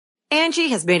Angie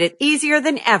has made it easier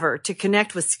than ever to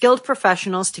connect with skilled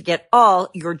professionals to get all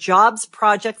your jobs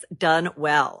projects done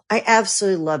well. I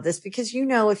absolutely love this because,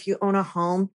 if you own a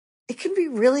home, it can be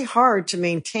really hard to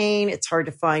maintain. It's hard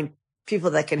to find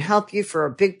people that can help you for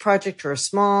a big project or a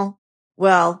small.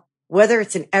 Well, whether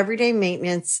it's in everyday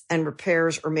maintenance and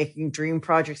repairs or making dream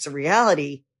projects a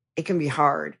reality, it can be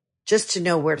hard just to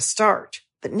know where to start.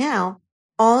 But now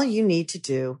all you need to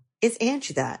do is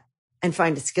Angie that and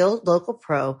find a skilled local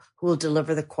pro who will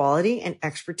deliver the quality and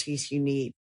expertise you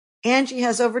need. Angie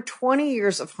has over 20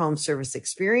 years of home service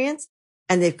experience,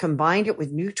 and they've combined it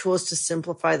with new tools to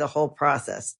simplify the whole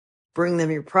process. Bring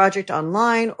them your project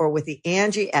online or with the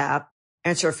Angie app,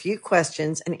 answer a few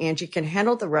questions, and Angie can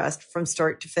handle the rest from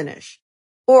start to finish.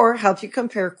 Or help you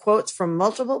compare quotes from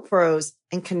multiple pros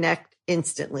and connect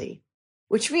instantly,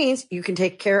 which means you can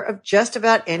take care of just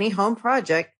about any home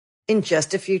project in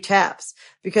just a few taps.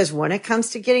 Because when it comes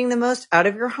to getting the most out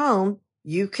of your home,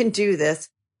 you can do this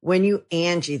when you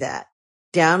Angie that.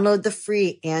 Download the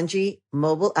free Angie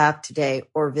mobile app today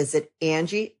or visit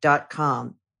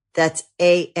Angie.com. That's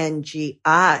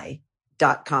ANGI.com.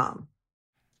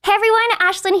 Hey everyone,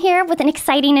 Ashlyn here with an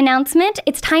exciting announcement.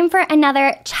 It's time for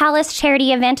another Chalice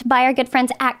charity event by our good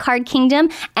friends at Card Kingdom.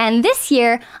 And this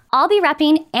year, I'll be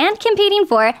repping and competing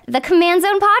for the Command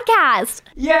Zone podcast.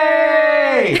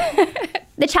 Yay!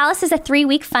 The Chalice is a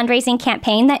 3-week fundraising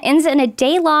campaign that ends in a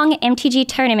day-long MTG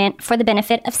tournament for the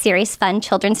benefit of Serious Fun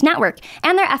Children's Network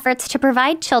and their efforts to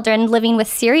provide children living with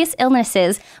serious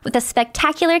illnesses with a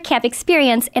spectacular camp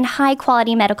experience and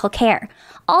high-quality medical care,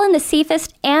 all in the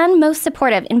safest and most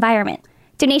supportive environment.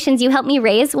 Donations you help me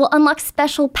raise will unlock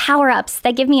special power-ups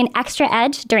that give me an extra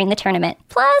edge during the tournament.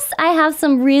 Plus, I have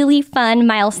some really fun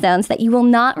milestones that you will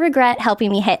not regret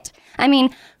helping me hit. I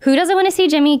mean, who doesn't want to see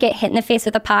Jimmy get hit in the face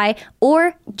with a pie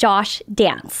or Josh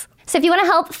dance? So if you want to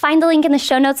help, find the link in the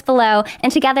show notes below,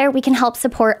 and together we can help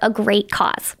support a great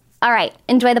cause. All right,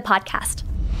 enjoy the podcast.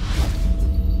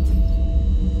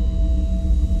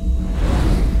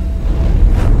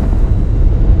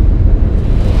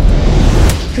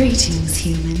 Greetings,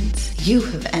 humans. You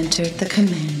have entered the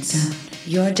Command Zone,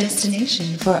 your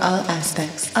destination for all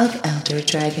aspects of Elder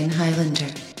Dragon Highlander.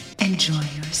 Enjoy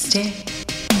your stay.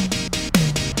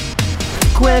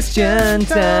 Question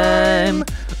time.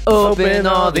 Open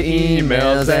all the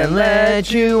emails and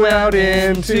let you out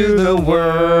into the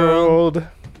world.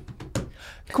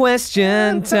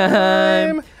 Question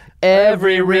time.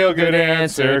 Every real good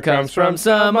answer comes from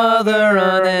some other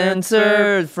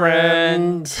unanswered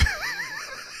friend.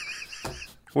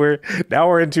 We're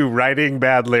into writing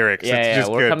bad lyrics. Yeah,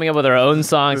 we're coming up with our own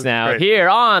songs now great. Here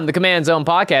on the Command Zone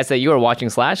podcast that you are watching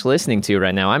 / listening to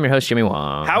right now. I'm your host, Jimmy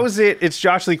Wong. How is it? It's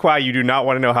Josh Lee Kwai. You do not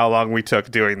want to know how long we took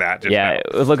doing that.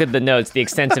 Look at the notes, the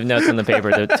extensive notes on the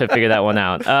paper to figure that one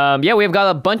out. We've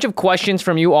got a bunch of questions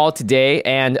from you all today,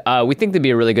 and we think there'd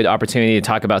be a really good opportunity to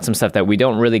talk about some stuff that we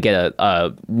don't really get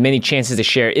many chances to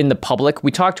share in the public.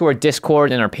 We talk to our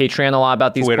Discord and our Patreon a lot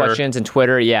about these questions and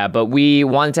Twitter, but we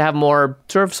wanted to have more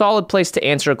sort of solid place to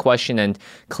answer a question and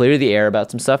clear the air about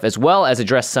some stuff, as well as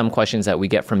address some questions that we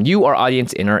get from you, our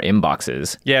audience, in our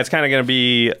inboxes. Yeah, it's kind of going to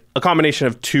be a combination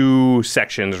of two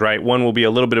sections, right? One will be a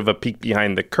little bit of a peek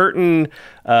behind the curtain,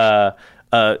 a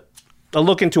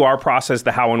look into our process,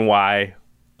 the how and why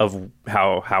of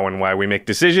how and why we make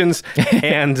decisions.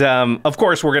 And of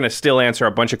course, we're going to still answer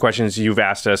a bunch of questions you've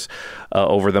asked us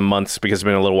over the months, because it's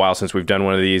been a little while since we've done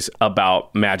one of these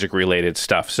about Magic related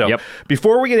stuff. So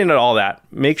before we get into all that,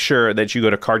 make sure that you go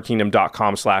to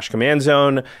cardkingdom.com/command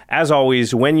zone. As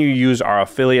always, when you use our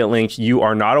affiliate link, you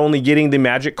are not only getting the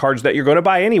Magic cards that you're going to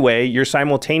buy anyway, you're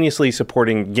simultaneously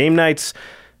supporting game nights,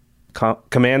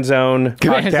 Command Zone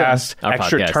podcast,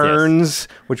 extra podcast, turns,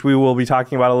 which we will be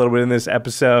talking about a little bit in this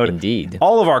episode. Indeed.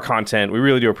 All of our content. We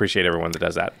really do appreciate everyone that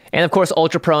does that. And of course,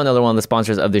 Ultra Pro, another one of the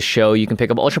sponsors of this show. You can pick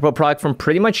up Ultra Pro product from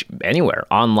pretty much anywhere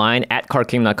online at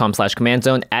cardkingdom.com/command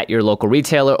zone, at your local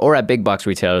retailer, or at big box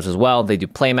retailers as well. They do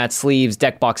playmats, sleeves,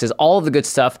 deck boxes, all of the good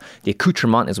stuff. The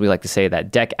accoutrement, as we like to say,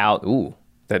 that deck out. Ooh.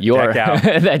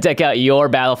 That deck out your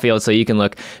battlefield so you can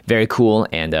look very cool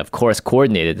and, of course,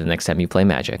 coordinated the next time you play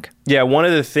Magic. Yeah, one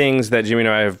of the things that Jimmy and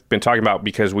I have been talking about,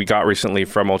 because we got recently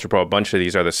from Ultra Pro a bunch of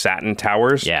these, are the Satin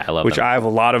Towers. Yeah, I love which them. I have a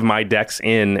lot of my decks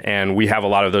in, and we have a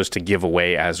lot of those to give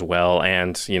away as well.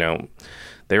 And,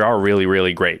 they are really,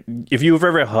 really great. If you've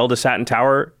ever held a Satin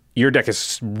Tower, your deck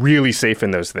is really safe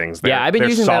in those things. I've been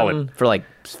using them for like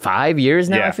 5 years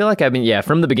now, I feel like.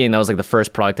 From the beginning, that was like the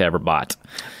first product I ever bought.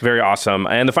 Very awesome.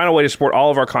 And the final way to support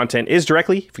all of our content is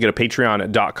directly. If you go to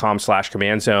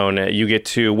patreon.com/command zone, you get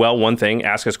to, one thing,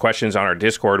 ask us questions on our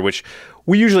Discord, which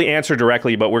we usually answer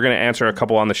directly, but we're going to answer a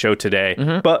couple on the show today.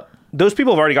 Mm-hmm. But those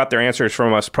people have already got their answers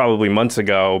from us probably months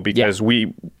ago because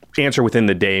we answer within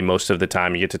the day most of the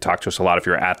time. You get to talk to us a lot if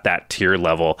you're at that tier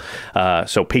level.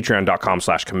 So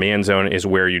patreon.com/command zone is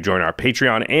where you join our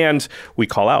Patreon, and we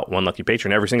call out one lucky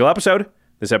patron every single episode.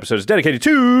 This episode is dedicated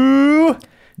to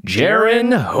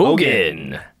Jaron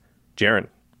Hogan. Jaron,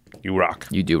 you rock.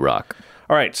 You do rock.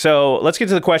 All right, so let's get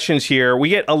to the questions here. We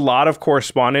get a lot of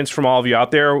correspondence from all of you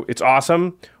out there. It's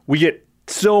awesome. We get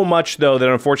so much, though, that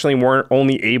unfortunately we're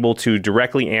only able to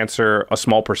directly answer a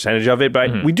small percentage of it,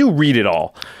 but we do read it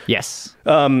all. Yes.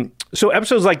 So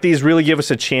episodes like these really give us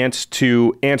a chance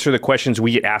to answer the questions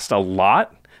we get asked a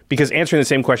lot, because answering the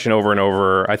same question over and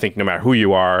over, I think no matter who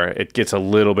you are, it gets a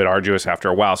little bit arduous after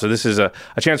a while. So this is a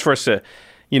chance for us to,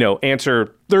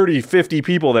 answer 30, 50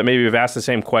 people that maybe have asked the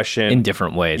same question. In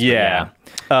different ways. Yeah.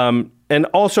 And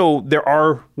also,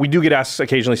 we do get asked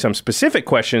occasionally some specific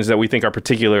questions that we think are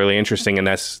particularly interesting, and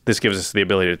this gives us the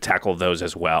ability to tackle those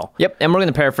as well. Yep, and we're going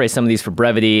to paraphrase some of these for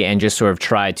brevity and just sort of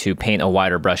try to paint a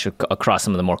wider brush across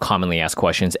some of the more commonly asked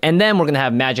questions. And then we're going to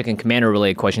have Magic and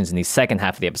Commander-related questions in the second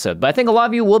half of the episode. But I think a lot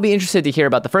of you will be interested to hear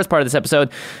about the first part of this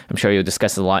episode. I'm sure you'll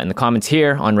discuss it a lot in the comments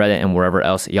here, on Reddit, and wherever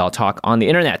else y'all talk on the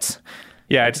internet.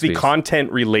 Yeah, it's the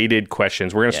content-related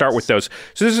questions. We're going to start with those.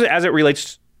 So this is as it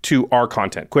relates to our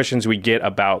content, questions we get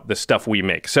about the stuff we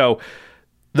make. So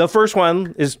the first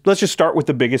one is, let's just start with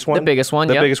the biggest one. The biggest one,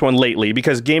 The biggest one lately,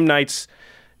 because Game Nights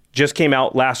just came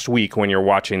out last week when you're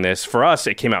watching this. For us,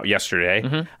 it came out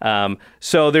yesterday.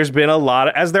 So there's been a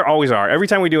lot, as there always are. Every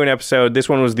time we do an episode, this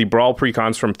one was the Brawl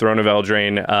Precons from Throne of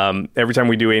Eldraine. Every time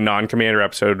we do a non-Commander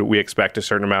episode, we expect a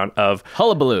certain amount of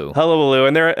Hullabaloo.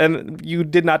 And you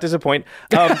did not disappoint.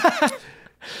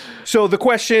 So the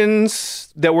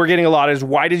questions that we're getting a lot is,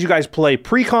 why did you guys play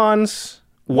Precons?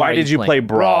 Why did you play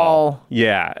Brawl?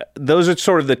 Yeah, those are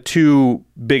sort of the two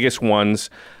biggest ones.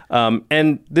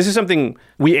 And this is something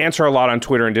we answer a lot on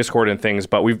Twitter and Discord and things,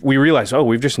 but we realized,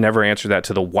 we've just never answered that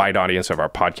to the wide audience of our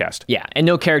podcast. Yeah, and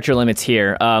no character limits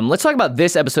here. Let's talk about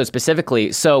this episode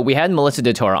specifically. So we had Melissa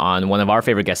DeTora on, one of our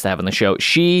favorite guests to have on the show.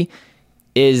 She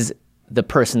is the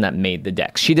person that made the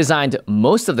decks. She designed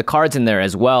most of the cards in there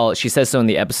as well. She says so in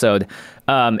the episode.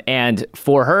 And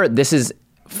for her, this is,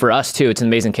 for us too, it's an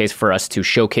amazing case for us to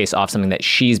showcase off something that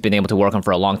she's been able to work on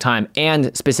for a long time.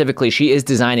 And specifically, she is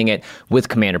designing it with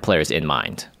Commander players in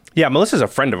mind. Yeah, Melissa's a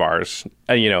friend of ours,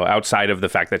 outside of the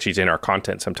fact that she's in our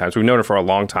content sometimes. We've known her for a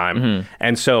long time.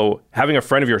 And so having a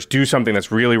friend of yours do something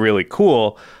that's really, really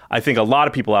cool, I think a lot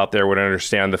of people out there would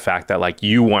understand the fact that,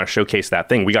 you want to showcase that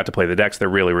thing. We got to play the decks. They're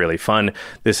really, really fun.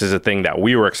 This is a thing that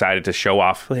we were excited to show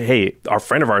off. Hey, our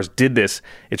friend of ours did this.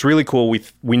 It's really cool.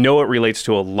 We know it relates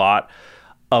to a lot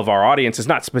of our audience. It's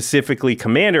not specifically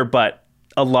Commander, but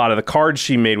a lot of the cards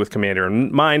she made with Commander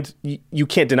in mind. You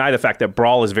can't deny the fact that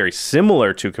Brawl is very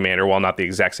similar to Commander, while not the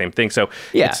exact same thing. So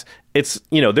it's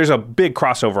there's a big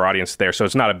crossover audience there. So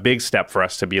it's not a big step for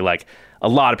us to be like, a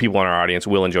lot of people in our audience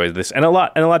will enjoy this, and a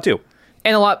lot do.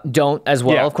 And a lot don't as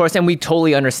well, of course. And we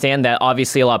totally understand that.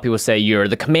 Obviously, a lot of people say, you're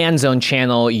the Command Zone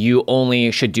channel. You only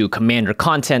should do Commander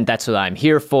content. That's what I'm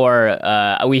here for.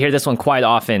 We hear this one quite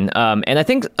often. And I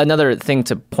think another thing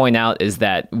to point out is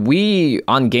that we,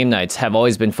 on Game Nights, have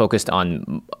always been focused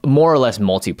on more or less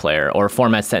multiplayer, or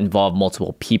formats that involve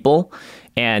multiple people.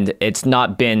 And it's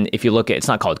not been, if you look at, it's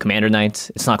not called Commander Nights,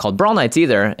 it's not called Brawl Nights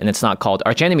either, and it's not called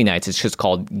Archenemy Nights, it's just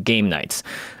called Game Nights.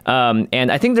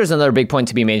 And I think there's another big point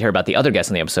to be made here about the other guest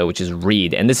on the episode, which is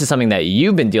Reed. And this is something that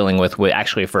you've been dealing with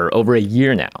actually for over a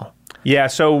year now. Yeah,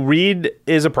 so Reed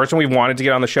is a person we've wanted to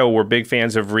get on the show. We're big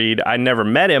fans of Reed. I never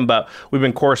met him, but we've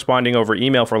been corresponding over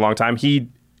email for a long time. He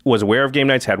was aware of Game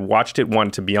Nights, had watched it,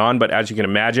 wanted to be on, but as you can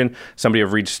imagine, somebody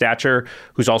of Reed's stature,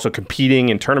 who's also competing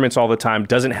in tournaments all the time,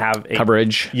 doesn't have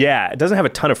coverage. Yeah, it doesn't have a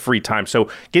ton of free time. So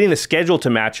getting the schedule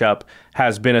to match up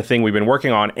has been a thing we've been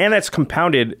working on, and that's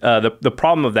compounded, the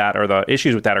problem of that, or the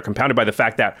issues with that, are compounded by the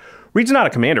fact that Reed's not a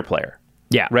Commander player.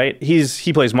 Yeah. Right?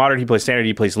 He plays Modern, he plays Standard,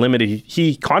 he plays Limited.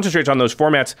 He concentrates on those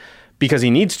formats because he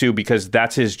needs to, because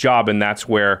that's his job, and that's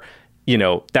where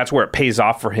it pays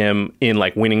off for him in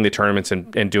winning the tournaments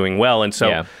and doing well. And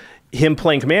so him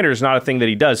playing Commander is not a thing that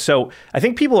he does. So I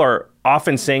think people are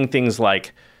often saying things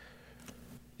like,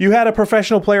 you had a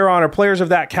professional player on, or players of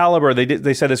that caliber.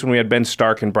 They said this when we had Ben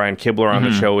Stark and Brian Kibler on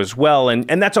the show as well.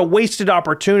 And that's a wasted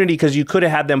opportunity, because you could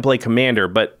have had them play Commander.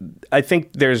 But I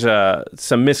think there's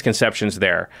some misconceptions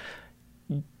there.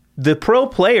 The pro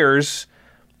players,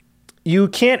 you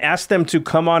can't ask them to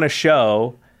come on a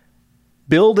show,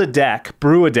 build a deck,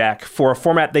 brew a deck for a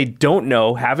format they don't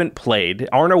know, haven't played,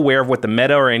 aren't aware of what the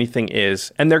meta or anything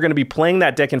is, and they're going to be playing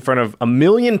that deck in front of 1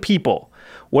 million people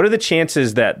what are the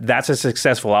chances that that's a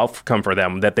successful outcome for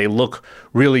them, that they look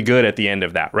really good at the end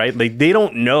of that, right? They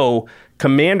don't know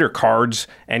commander cards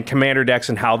and commander decks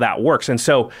and how that works. And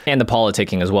the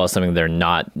politicking as well is something they're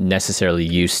not necessarily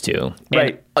used to.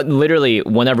 Right. And literally,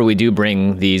 whenever we do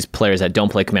bring these players that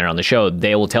don't play commander on the show,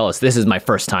 they will tell us, this is my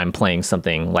first time playing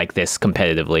something like this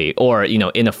competitively, or,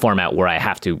 in a format where I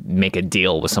have to make a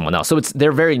deal with someone else. So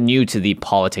they're very new to the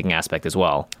politicking aspect as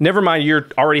well. Never mind, you're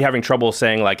already having trouble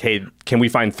saying like, hey, can we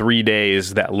find 3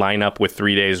 days that line up with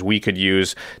 3 days we could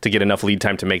use to get enough lead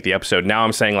time to make the episode? Now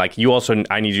I'm saying like,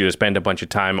 I need you to spend a bunch of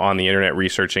time on the internet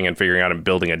researching and figuring out and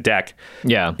building a deck.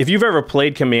 Yeah. If you've ever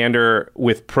played Commander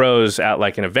with pros at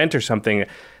like an event or something,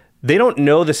 they don't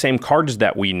know the same cards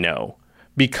that we know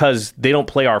because they don't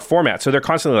play our format. So they're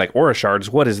constantly like, Aura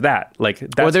Shards, what is that?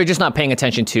 Or they're just not paying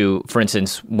attention to, for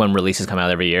instance, when releases come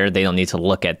out every year, they don't need to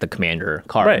look at the Commander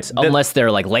cards, right, unless they're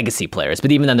like legacy players.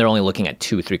 But even then, they're only looking at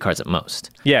 2-3 cards at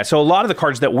most. Yeah, so a lot of the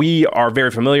cards that we are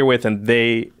very familiar with, and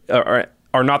they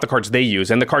are not the cards they use.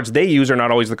 And the cards they use are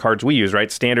not always the cards we use, right?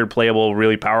 Standard, playable,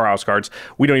 really powerhouse cards.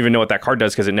 We don't even know what that card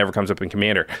does because it never comes up in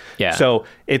Commander. Yeah. So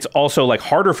it's also like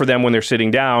harder for them when they're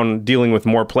sitting down dealing with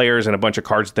more players and a bunch of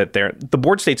cards that the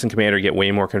board states in Commander get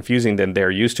way more confusing than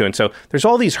they're used to. And so there's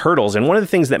all these hurdles. And one of the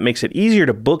things that makes it easier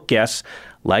to book guests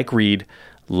like Reed,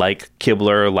 like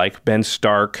Kibler, like Ben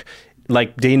Stark,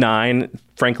 like Day 9,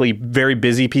 frankly, very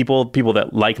busy people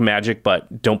that like Magic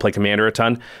but don't play Commander a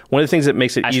ton. One of the things that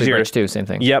makes it Ashley easier... Birch too, same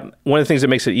thing. Yep. One of the things that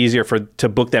makes it easier to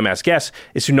book them as guests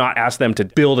is to not ask them to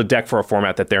build a deck for a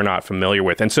format that they're not familiar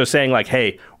with. And so saying like,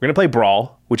 hey, we're going to play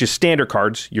Brawl, which is standard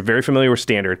cards. You're very familiar with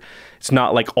standard. It's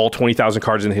not like all 20,000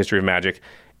 cards in the history of Magic.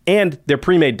 And they're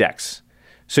pre-made decks.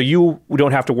 So you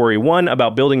don't have to worry, 1,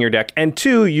 about building your deck, and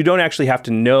 2, you don't actually have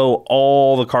to know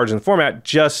all the cards in the format,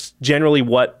 just generally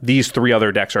what these 3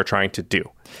 other decks are trying to do.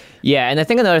 Yeah, and I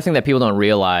think another thing that people don't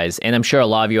realize, and I'm sure a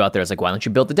lot of you out there is like, why don't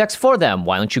you build the decks for them?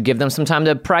 Why don't you give them some time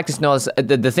to practice? No,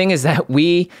 the thing is that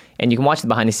and you can watch the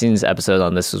behind the scenes episode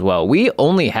on this as well, we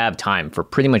only have time for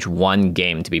pretty much one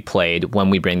game to be played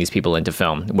when we bring these people into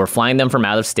film. We're flying them from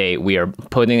out of state, we are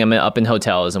putting them up in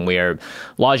hotels, and we are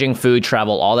lodging, food,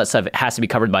 travel, all that stuff has to be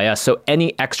covered by us. So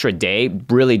any extra day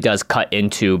really does cut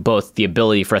into both the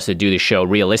ability for us to do the show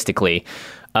realistically,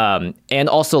 and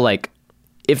also like,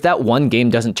 if that one game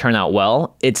doesn't turn out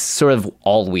well, it's sort of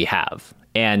all we have.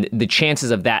 And the chances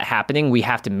of that happening, we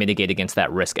have to mitigate against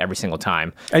that risk every single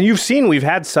time. And you've seen, we've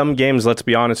had some games, let's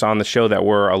be honest, on the show that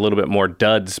were a little bit more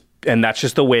duds, and that's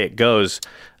just the way it goes.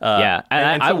 Yeah,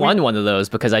 and I won one of those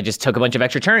because I just took a bunch of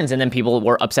extra turns, and then people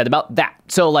were upset about that.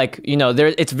 So, like,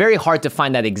 it's very hard to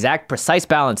find that exact precise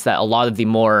balance that a lot of the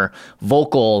more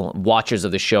vocal watchers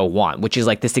of the show want, which is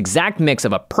like this exact mix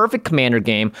of a perfect Commander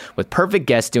game with perfect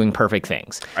guests doing perfect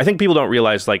things. I think people don't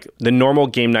realize, like, the normal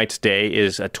game night's day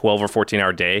is a 12 or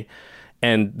 14-hour day,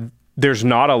 and there's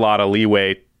not a lot of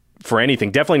leeway for anything.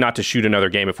 Definitely not to shoot another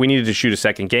game. If we needed to shoot a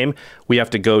second game, we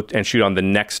have to go and shoot on the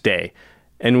next day.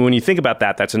 And when you think about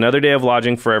that, that's another day of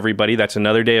lodging for everybody. That's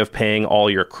another day of paying all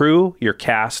your crew, your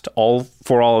cast, all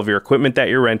of your equipment that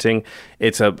you're renting.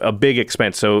 It's a big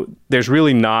expense. So there's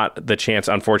really not the chance,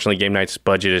 unfortunately, Game Night's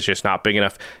budget is just not big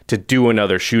enough to do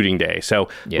another shooting day. So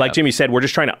like Jimmy said, we're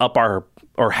just trying to up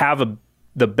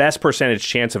the best percentage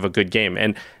chance of a good game.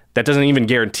 And that doesn't even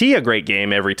guarantee a great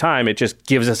game every time. It just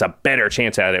gives us a better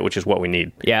chance at it, which is what we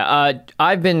need. Yeah,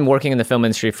 I've been working in the film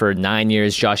industry for 9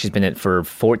 years. Josh has been in it for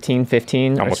 14,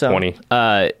 15 almost or so. 20.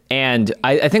 And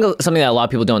I think something that a lot of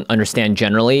people don't understand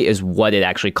generally is what it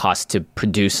actually costs to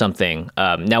produce something.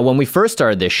 Now, when we first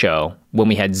started this show, when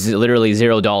we had literally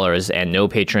 $0 and no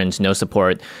patrons, no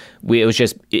support, it was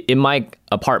just in my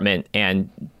apartment, and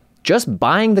just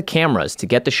buying the cameras to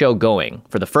get the show going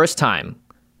for the first time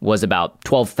was about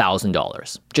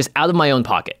 $12,000 just out of my own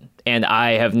pocket. And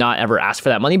I have not ever asked for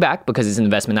that money back because it's an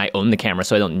investment. I own the camera,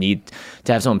 so I don't need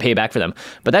to have someone pay back for them.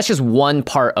 But that's just one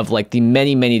part of like the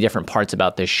many, many different parts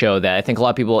about this show that I think a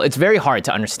lot of people, it's very hard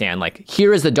to understand. Like,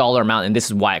 here is the dollar amount and this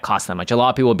is why it costs that much. A lot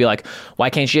of people will be like, why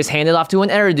can't you just hand it off to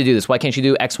an editor to do this? Why can't you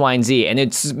do X, Y, and Z? And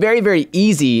it's very, very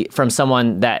easy from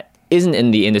someone that isn't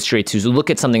in the industry to look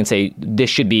at something and say, this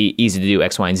should be easy to do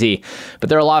X, Y, and Z. But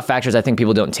there are a lot of factors I think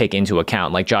people don't take into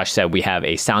account. Like Josh said, we have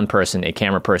a sound person, a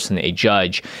camera person, a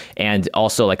judge, and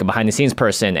also like a behind the scenes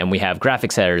person. And we have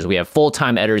graphics editors. We have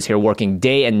full-time editors here working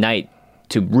day and night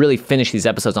to really finish these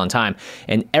episodes on time.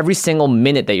 And every single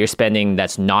minute that you're spending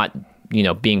that's not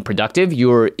being productive.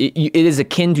 It is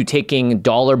akin to taking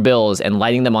dollar bills and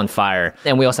lighting them on fire.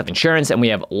 And we also have insurance, and we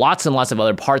have lots and lots of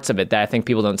other parts of it that I think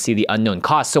people don't see the unknown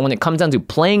cost. So when it comes down to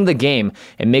playing the game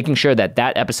and making sure that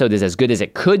episode is as good as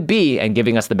it could be and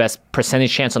giving us the best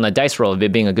percentage chance on the dice roll of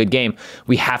it being a good game,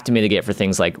 we have to mitigate for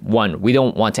things like, one, we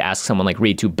don't want to ask someone like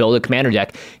Reed to build a commander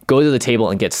deck, go to the table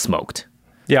and get smoked.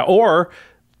 Yeah, or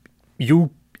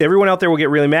everyone out there will get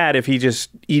really mad if he just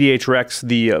EDH wrecks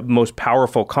the most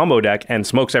powerful combo deck and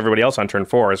smokes everybody else on turn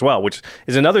 4 as well, which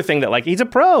is another thing that, like, he's a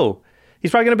pro. He's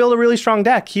probably going to build a really strong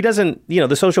deck. He doesn't,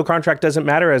 the social contract doesn't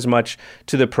matter as much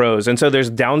to the pros. And so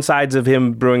there's downsides of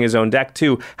him brewing his own deck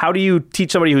too. How do you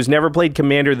teach somebody who's never played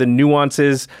Commander the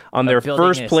nuances on their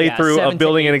first playthrough of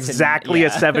building a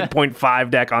 7.5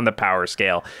 deck on the power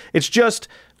scale? It's just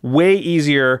way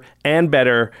easier and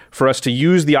better for us to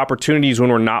use the opportunities when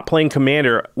we're not playing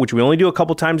Commander, which we only do a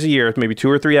couple times a year, maybe 2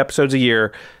 or 3 episodes a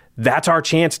year. That's our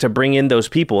chance to bring in those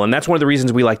people. And that's one of the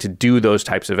reasons we like to do those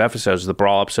types of episodes, the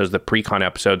Brawl episodes, the pre-con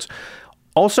episodes.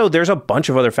 Also, there's a bunch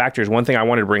of other factors. One thing I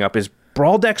wanted to bring up is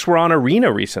Brawl decks were on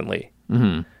Arena recently.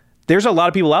 Mm-hmm. There's a lot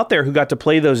of people out there who got to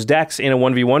play those decks in a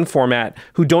 1v1 format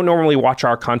who don't normally watch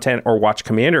our content or watch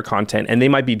Commander content, and they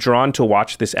might be drawn to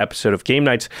watch this episode of Game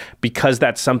Nights because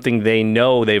that's something they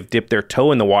know, they've dipped their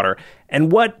toe in the water. And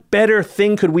what better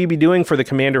thing could we be doing for the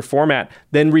Commander format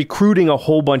than recruiting a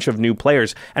whole bunch of new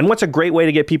players? And what's a great way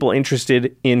to get people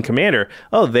interested in Commander?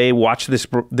 Oh, they watch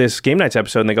this Game Nights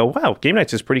episode and they go, wow, Game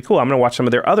Nights is pretty cool. I'm going to watch some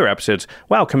of their other episodes.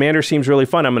 Wow, Commander seems really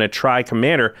fun. I'm going to try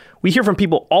Commander. We hear from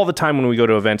people all the time when we go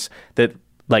to events that,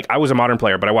 like, I was a Modern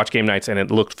player, but I watched Game Nights and it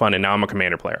looked fun, and now I'm a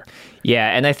Commander player.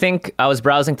 Yeah, and I think I was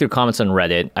browsing through comments on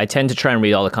Reddit. I tend to try and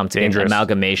read all the comments in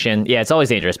amalgamation. Yeah, it's always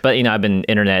dangerous, but I've been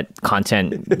internet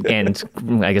content and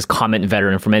I guess comment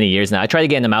veteran for many years now. I try to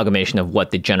get an amalgamation of what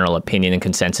the general opinion and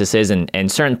consensus is,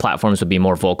 and certain platforms would be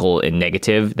more vocal in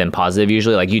negative than positive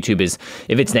usually. Like YouTube is,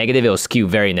 if it's negative, it'll skew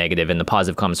very negative, and the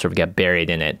positive comments sort of get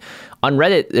buried in it. On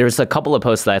Reddit, there's a couple of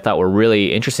posts that I thought were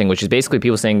really interesting, which is basically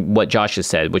people saying what Josh just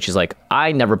said, which is like,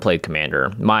 I never played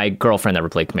Commander. My girlfriend never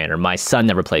played Commander. My son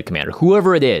never played Commander.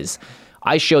 Whoever it is,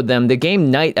 I showed them the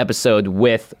Game Night episode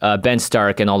with Ben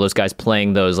Stark and all those guys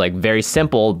playing those like very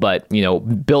simple but,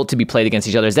 built to be played against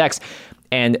each other's decks.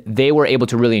 And they were able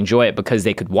to really enjoy it because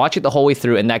they could watch it the whole way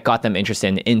through, and that got them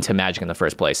interested into Magic in the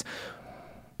first place.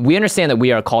 We understand that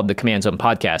we are called the Command Zone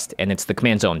Podcast, and it's the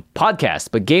Command Zone Podcast,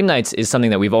 but Game Nights is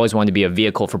something that we've always wanted to be a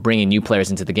vehicle for bringing new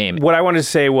players into the game. What I wanted to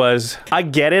say was, I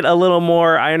get it a little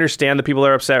more. I understand that people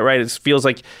are upset, right? It feels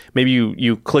like maybe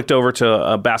you clicked over to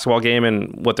a basketball game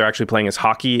and what they're actually playing is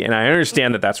hockey, and I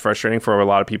understand that that's frustrating for a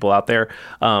lot of people out there.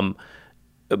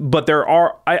 But there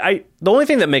are, the only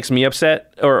thing that makes me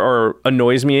upset or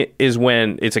annoys me is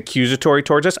when it's accusatory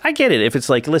towards us. I get it. If it's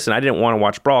like, listen, I didn't want to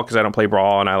watch Brawl because I don't play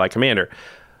Brawl and I like Commander.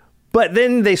 But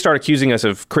then they start accusing us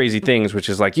of crazy things, which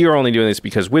is like, you're only doing this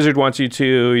because Wizard wants you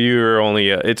to,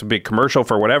 it's a big commercial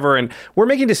for whatever. And we're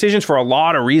making decisions for a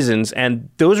lot of reasons. And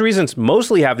those reasons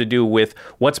mostly have to do with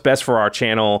what's best for our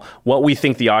channel, what we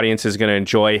think the audience is going to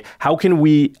enjoy.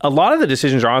 A lot of the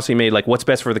decisions are honestly made like what's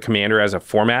best for the Commander as a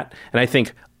format. And I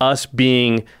think us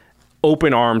being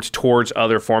open-armed towards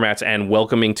other formats and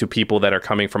welcoming to people that are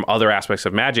coming from other aspects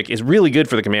of Magic is really good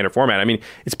for the Commander format. I mean,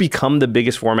 it's become the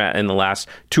biggest format in the last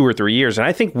 2 or 3 years, and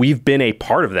I think we've been a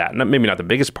part of that. Maybe not the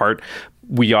biggest part.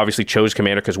 We obviously chose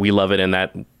Commander because we love it, and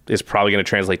that is probably going to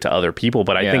translate to other people,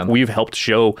 but I think we've helped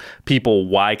show people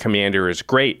why Commander is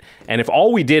great. And if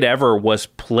all we did ever was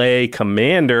play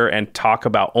Commander and talk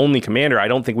about only Commander, I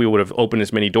don't think we would have opened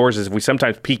as many doors as if we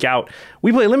sometimes peek out.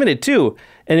 We play Limited too,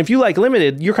 and if you like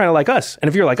Limited, you're kind of like us. And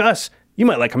if you're like us, you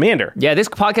might like Commander. Yeah, this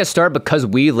podcast started because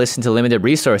we listened to Limited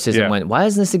Resources and went, why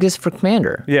doesn't this exist for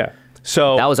Commander? Yeah.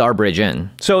 So that was our bridge in.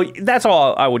 So that's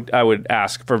all I would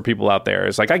ask for people out there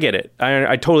is like, I get it.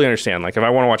 I totally understand. Like if I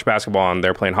want to watch basketball and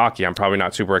they're playing hockey, I'm probably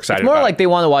not super excited. It's more like they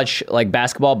want to watch like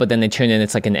basketball, but then they tune in.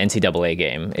 It's like an NCAA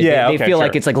game. They feel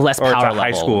like it's like less power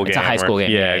level. It's a high school game.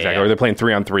 Yeah, exactly. Or they're playing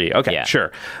 3-on-3. Okay,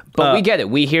 sure. But we get it.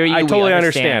 We hear you. I totally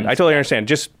understand.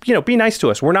 Just be nice to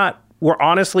us. We're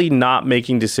honestly not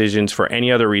making decisions for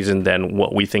any other reason than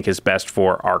what we think is best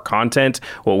for our content,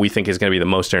 what we think is going to be the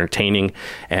most entertaining,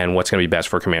 and what's going to be best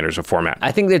for Commanders of format.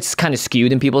 I think that's kind of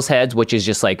skewed in people's heads, which is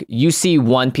just like you see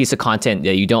one piece of content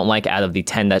that you don't like out of the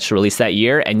 10 that's released that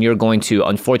year, and you're going to,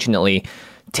 unfortunately,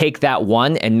 take that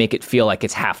one and make it feel like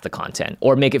it's half the content,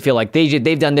 or make it feel like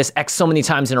they've done this X so many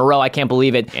times in a row, I can't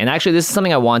believe it. And actually, this is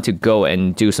something I want to go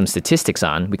and do some statistics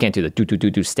on. We can't do the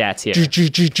do stats here.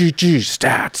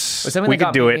 Stats. We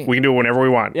can do it. We can do it whenever we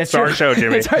want. It's our show,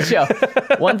 Jimmy. It's our show.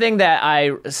 One thing that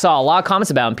I saw a lot of comments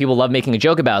about and people love making a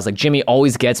joke about is like, Jimmy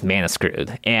always gets mana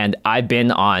screwed. And I've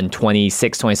been on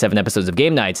 26, 27 episodes of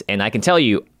Game Nights, and I can tell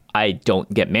you, I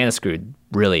don't get mana screwed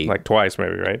really. Like twice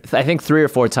maybe, right? I think 3 or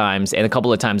 4 times, and a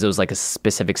couple of times it was like a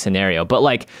specific scenario. But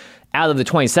like out of the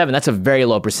 27, that's a very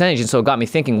low percentage. And so it got me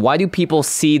thinking, why do people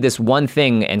see this one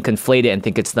thing and conflate it and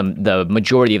think it's the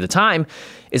majority of the time?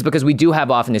 Is because we do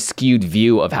have often a skewed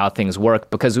view of how things work,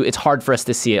 because it's hard for us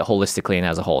to see it holistically and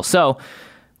as a whole. So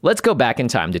let's go back in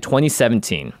time to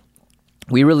 2017.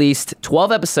 We released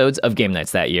 12 episodes of Game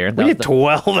Nights that year. We did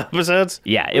 12 episodes?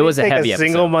 Yeah, it was a heavy episode.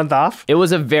 Single month off? It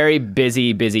was a very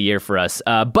busy year for us.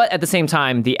 But at the same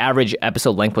time, the average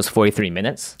episode length was 43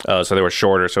 minutes. Oh, so they were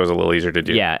shorter, so it was a little easier to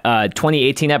do. Yeah,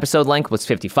 2018 episode length was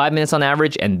 55 minutes on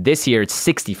average, and this year it's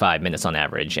 65 minutes on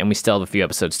average, and we still have a few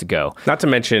episodes to go. Not to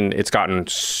mention, it's gotten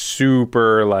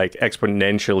super, like,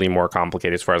 exponentially more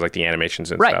complicated as far as, like, the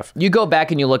animations and stuff. You go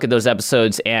back and you look at those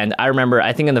episodes, and I remember,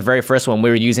 I think in the very first one, we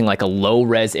were using, like, a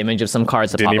low-res image of some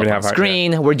cards that pop up on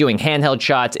screen. We're doing handheld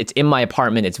shots. It's in my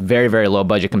apartment. It's very, very low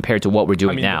budget compared to what we're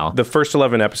doing now. The first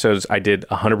 11 episodes, I did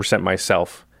 100%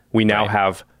 myself. We now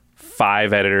have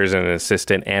 5 editors and an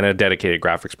assistant and a dedicated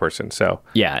graphics person. So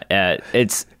yeah,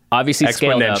 it's obviously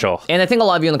exponential. Scaled up. And I think a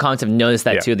lot of you in the comments have noticed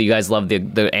that too, that you guys love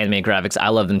the animated graphics. I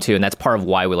love them too, and that's part of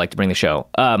why we like to bring the show.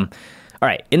 All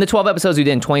right, in the 12 episodes we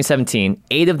did in 2017,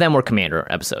 8 of them were Commander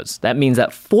episodes. That means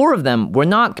that 4 of them were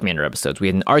not Commander episodes. We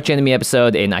had an Arch Enemy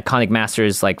episode, an Iconic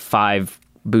Masters, like 5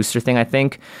 booster thing, I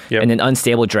think, and an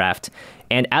Unstable Draft.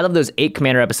 And out of those 8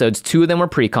 Commander episodes, 2 of them were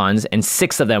precons, and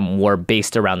 6 of them were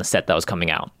based around the set that was coming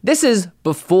out. This is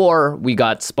before we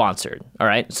got sponsored, all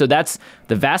right? So that's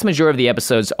the vast majority of the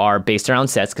episodes are based around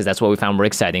sets, because that's what we found more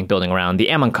exciting, building around the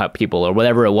Ammon Cup people or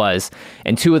whatever it was.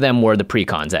 And 2 of them were the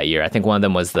precons that year. I think one of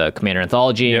them was the Commander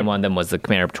Anthology, and one of them was the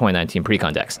Commander 2019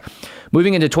 precon decks.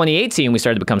 Moving into 2018, we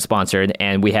started to become sponsored,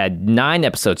 and we had 9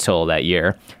 episodes total that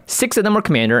year. 6 of them were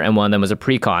Commander, and one of them was a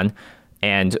precon.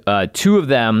 And 2 of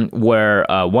them were,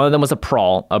 one of them was a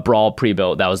Brawl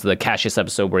pre-built. That was the Cassius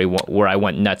episode where I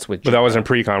went nuts with. But that wasn't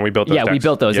pre-con. We built those. Yeah, we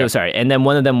built those. Yeah. Oh, sorry. And then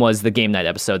one of them was the Game Night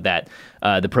episode that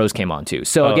the pros came on to.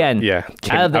 So again, I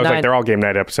was like, they're all Game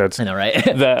Night episodes. I know, right?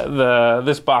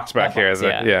 This box back here is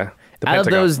out of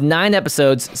those 9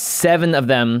 episodes, 7 of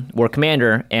them were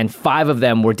Commander, and 5 of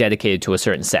them were dedicated to a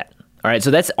certain set. All right,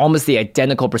 so that's almost the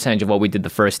identical percentage of what we did the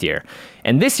first year.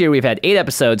 And this year we've had 8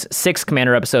 episodes, 6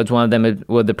 Commander episodes, one of them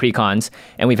were the precons,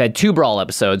 and we've had 2 Brawl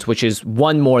episodes, which is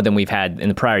 1 more than we've had in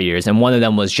the prior years, and one of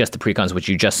them was just the precons, which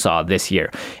you just saw this year.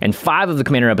 And 5 of the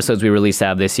Commander episodes we released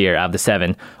out of this year, out of the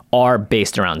 7, are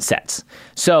based around sets.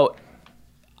 So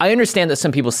I understand that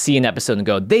some people see an episode and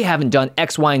go, they haven't done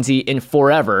X, Y, and Z in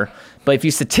forever. But if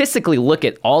you statistically look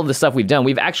at all of the stuff we've done,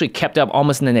 we've actually kept up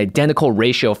almost in an identical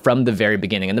ratio from the very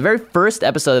beginning. And the very first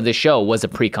episode of this show was a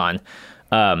precon.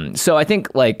 So I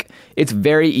think like it's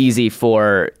very easy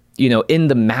for, in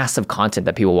the massive content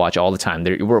that people watch all the time,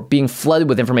 we're being flooded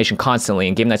with information constantly,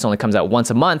 and Game Nights only comes out once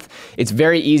a month. It's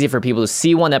very easy for people to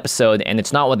see one episode and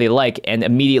it's not what they like, and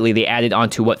immediately they add it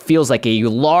onto what feels like a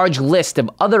large list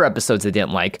of other episodes they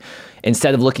didn't like,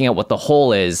 instead of looking at what the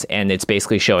whole is. And it's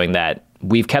basically showing that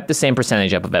we've kept the same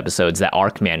percentage up of episodes that are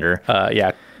Commander.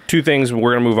 2 things.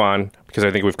 We're going to move on because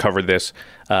I think we've covered this.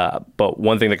 But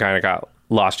one thing that kind of got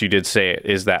lost, you did say it,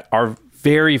 is that our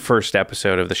very first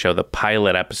episode of the show, the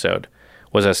pilot episode,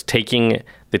 was us taking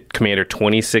the Commander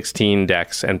 2016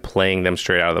 decks and playing them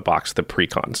straight out of the box, the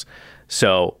precons.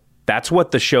 So that's what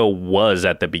the show was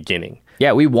at the beginning.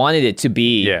 Yeah, we wanted it to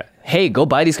be, hey, go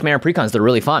buy these Commander precons. They're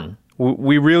really fun.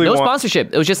 We really no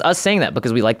sponsorship. It was just us saying that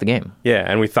because we like the game. Yeah,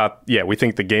 and we thought, we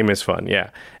think the game is fun. Yeah,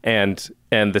 and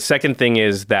the second thing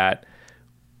is that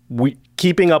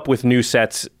keeping up with new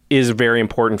sets is very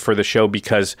important for the show,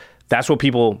 because that's what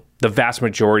the vast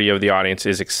majority of the audience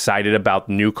is excited about,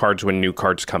 new cards when new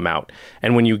cards come out.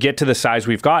 And when you get to the size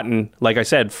we've gotten, like I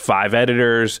said, 5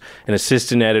 editors, an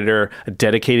assistant editor, a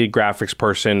dedicated graphics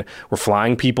person, we're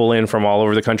flying people in from all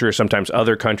over the country or sometimes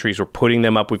other countries. We're putting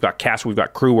them up. We've got cast, we've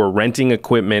got crew, we're renting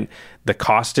equipment. The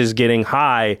cost is getting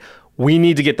high. We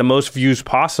need to get the most views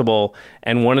possible.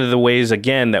 And one of the ways,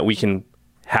 again, that we can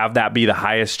have that be the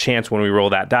highest chance when we roll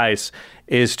that dice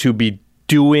is to be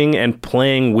doing and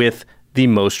playing with the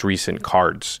most recent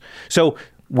cards. So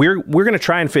we're going to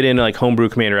try and fit in like homebrew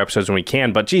Commander episodes when we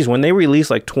can, but geez, when they release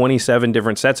like 27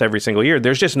 different sets every single year,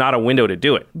 there's just not a window to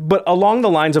do it. But along the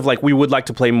lines of like, we would like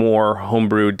to play more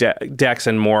homebrew decks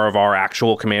and more of our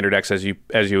actual Commander decks, as you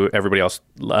everybody else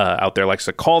out there likes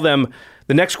to call them.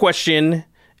 The next question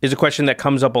is a question that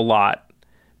comes up a lot,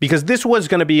 because this was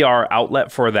going to be our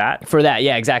outlet for that. For that,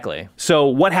 yeah, exactly. So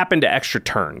what happened to extra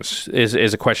turns is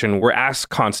a question we're asked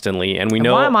constantly, and we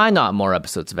know... Why am I not more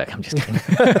episodes of it? I'm just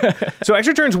kidding. So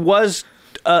extra turns was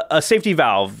a safety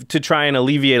valve to try and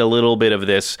alleviate a little bit of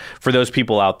this for those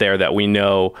people out there that we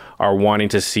know are wanting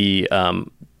to see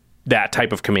that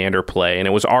type of Commander play. And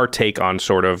it was our take on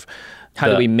sort of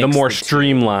the more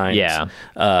streamlined...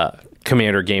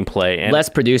 Commander gameplay, and less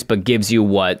produced, but gives you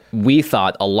what we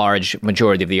thought a large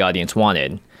majority of the audience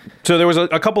wanted. So there was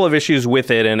a couple of issues with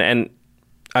it, and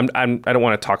I don't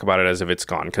want to talk about it as if it's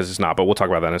gone, because it's not, but we'll talk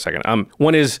about that in a second.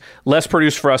 One is less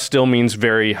produced for us still means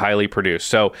very highly produced.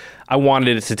 So I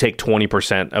wanted it to take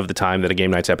 20% of the time that a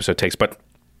Game Nights episode takes, but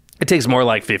it takes more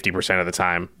like 50% of the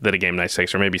time that a Game Nights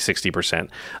takes, or maybe 60%,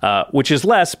 which is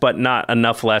less, but not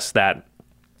enough less that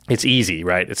it's easy,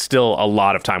 right? It's still a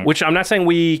lot of time, which I'm not saying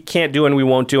we can't do and we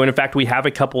won't do. And in fact, we have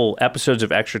a couple episodes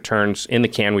of Extra Turns in the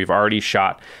can we've already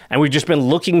shot, and we've just been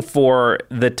looking for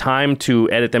the time to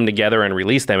edit them together and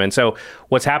release them. And so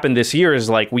what's happened this year is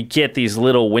like we get these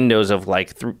little windows of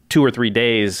like 2 or 3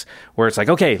 days where it's like,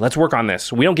 okay, let's work on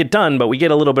this. We don't get done, but we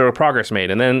get a little bit of progress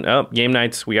made. And then, Game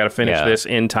Nights, we got to finish this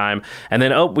in time. And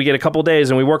then, we get a couple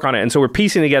days and we work on it. And so we're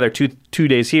piecing together 2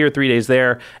 days here, 3 days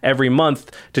there every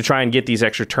month to try and get these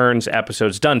Extra Turns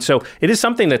episodes done. So it is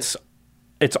something it's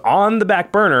on the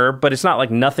back burner, but it's not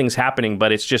like nothing's happening,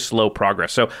 but it's just slow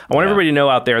progress. So I want everybody to know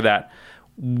out there that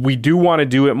we do want to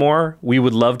do it more. We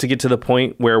would love to get to the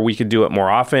point where we could do it more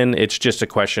often. It's just a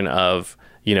question of,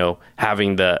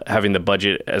 having the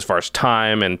budget as far as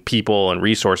time and people and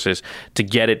resources to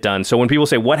get it done. So when people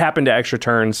say, what happened to Extra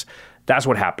Turns? That's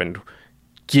what happened.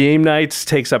 Game Nights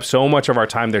takes up so much of our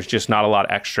time. There's just not a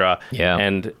lot extra. Yeah.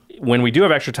 And when we do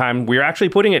have extra time, we're actually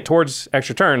putting it towards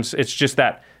Extra Turns. It's just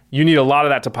that you need a lot of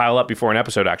that to pile up before an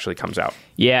episode actually comes out.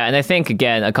 Yeah, and I think,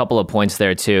 again, a couple of points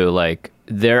there, too. Like,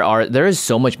 there is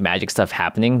so much Magic stuff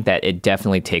happening that it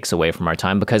definitely takes away from our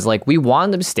time, because, like, we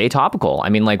want to stay topical. I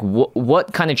mean, like,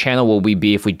 what kind of channel will we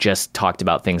be if we just talked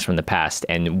about things from the past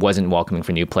and wasn't welcoming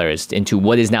for new players into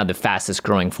what is now the fastest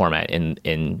growing format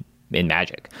in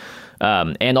Magic?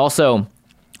 And also,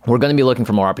 we're going to be looking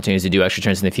for more opportunities to do Extra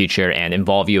Turns in the future and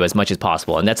involve you as much as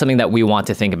possible. And that's something that we want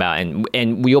to think about,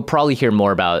 and you'll probably hear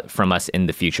more about from us in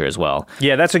the future as well.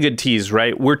 Yeah, that's a good tease,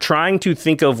 right? We're trying to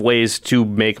think of ways to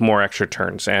make more Extra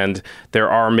Turns, and there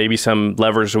are maybe some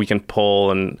levers we can pull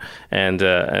and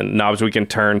knobs we can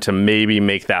turn to maybe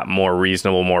make that more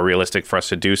reasonable, more realistic for us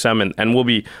to do some. And we'll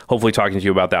be hopefully talking to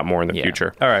you about that more in the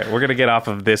future. All right, we're going to get off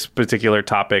of this particular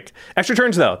topic. Extra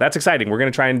Turns, though, that's exciting. We're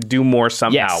going to try and do more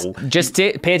somehow. Yes, just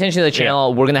pay attention to the channel.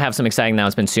 Yeah. We're going to have some exciting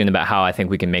announcements soon about how I think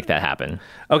we can make that happen.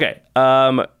 Okay.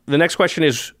 The next question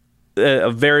is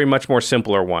a very much more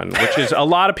simpler one, which is a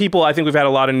lot of people, I think we've had a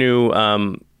lot of new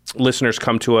listeners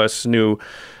come to us, new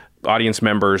audience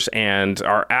members, and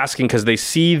are asking because they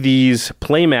see these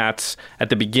playmats at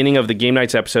the beginning of the Game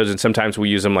Nights episodes, and sometimes we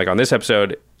use them like on this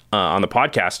episode on the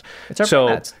podcast. It's our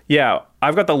playmats. Yeah,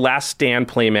 I've got the Last Stand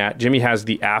playmat. Jimmy has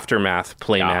the Aftermath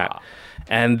playmat. Yeah.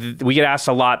 And we get asked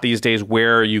a lot these days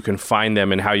where you can find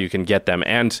them and how you can get them.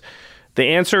 And the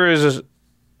answer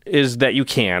is that you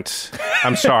can't.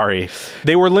 I'm sorry.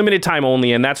 They were limited time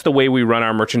only, and that's the way we run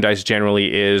our merchandise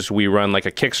generally. Is we run like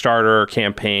a Kickstarter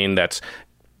campaign that's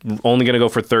only going to go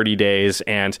for 30 days.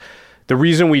 And the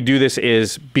reason we do this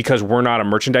is because we're not a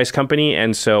merchandise company,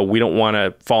 and so we don't want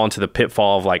to fall into the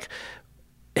pitfall of like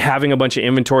having a bunch of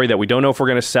inventory that we don't know if we're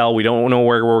going to sell. We don't know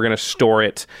where we're going to store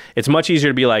it. It's much easier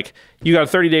to be like, you got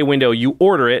a 30-day window, you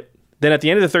order it. Then at the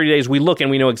end of the 30 days, we look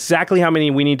and we know exactly how many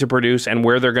we need to produce and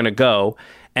where they're going to go.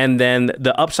 And then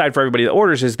the upside for everybody that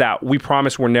orders is that we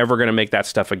promise we're never going to make that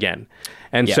stuff again.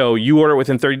 And so you order it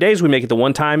within 30 days, we make it the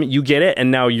one time, you get it,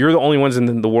 and now you're the only ones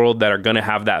in the world that are going to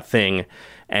have that thing.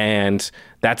 And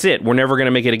that's it. We're never going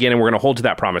to make it again, and we're going to hold to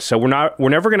that promise. So we're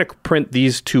never going to print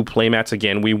these 2 playmats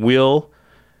again. We will...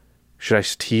 Should I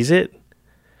tease it?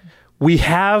 We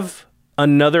have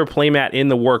another playmat in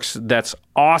the works that's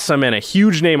awesome, and a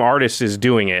huge name artist is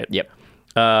doing it. Yep.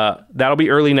 That'll be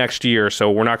early next year,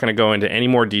 so we're not going to go into any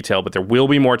more detail, but there will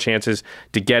be more chances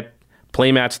to get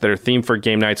playmats that are themed for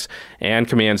Game Nights and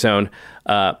Command Zone.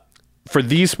 For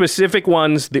these specific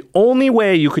ones, the only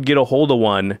way you could get a hold of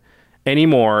one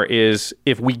anymore is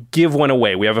if we give one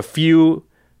away. We have a few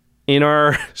in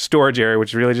our storage area,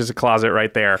 which is really just a closet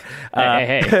right there.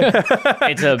 Hey.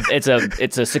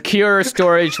 It's a secure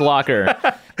storage locker,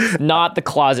 not the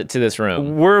closet to this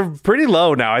room. We're pretty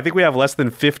low now. I think we have less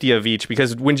than 50 of each,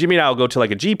 because when Jimmy and I will go to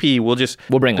like a GP,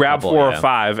 we'll bring grab a couple, 4 or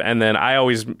 5, and then I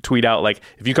always tweet out, like,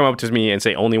 if you come up to me and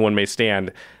say only one may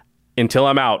stand, until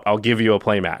I'm out, I'll give you a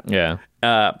playmat.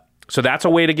 Yeah. So that's a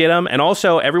way to get them. And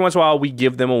also, every once in a while, we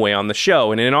give them away on the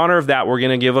show. And in honor of that, we're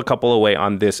going to give a couple away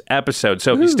on this episode.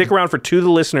 So if you stick around for 2 of the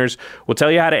listeners, we'll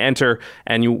tell you how to enter,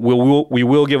 and we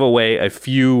will give away a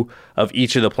few of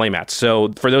each of the playmats.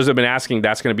 So for those that have been asking,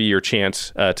 that's going to be your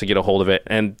chance to get a hold of it.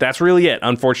 And that's really it.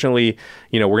 Unfortunately,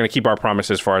 we're going to keep our promise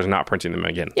as far as not printing them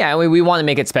again. Yeah, we want to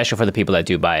make it special for the people that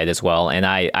do buy it as well. And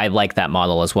I like that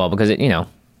model as well, because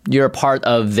you're a part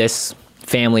of this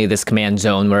family, this command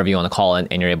zone, whatever you want to call it,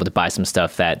 and you're able to buy some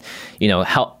stuff that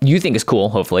help you think is cool,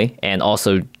 hopefully, and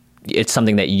also it's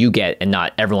something that you get and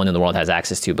not everyone in the world has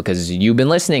access to, because you've been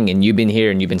listening and you've been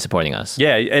here and you've been supporting us.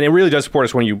 Yeah, and it really does support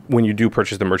us when you do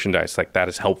purchase the merchandise. Like, that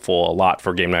is helpful a lot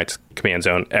for Game Night's Command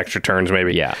Zone, extra turns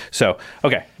maybe. Yeah. So,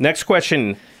 okay, next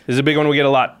question. This is a big one we get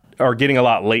getting a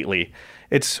lot lately.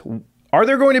 It's, are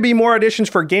there going to be more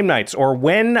auditions for Game Nights, or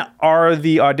when are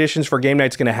the auditions for Game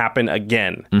Nights going to happen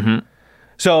again? Mm-hmm.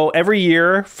 So every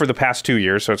year for the past 2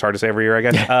 years, so it's hard to say every year, I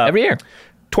guess. Every year.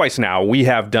 Twice now, we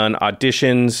have done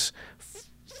auditions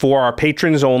for our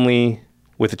patrons only,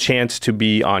 with a chance to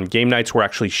be on Game Nights. We're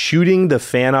actually shooting the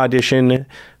fan audition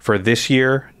for this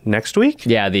year next week.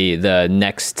 Yeah, the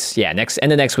next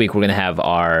end of next week, we're going to have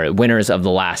our winners of the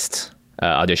last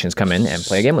auditions come in and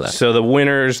play a game with us. So the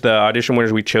audition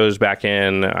winners we chose back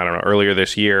in, earlier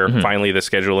this year, finally the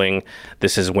scheduling,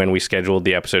 this is when we scheduled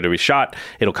the episode to be shot.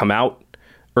 It'll come out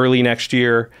early next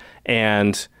year,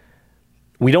 and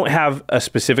we don't have a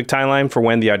specific timeline for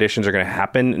when the auditions are going to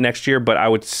happen next year, but I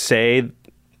would say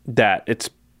that it's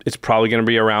probably going to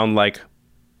be around like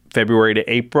February to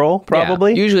April,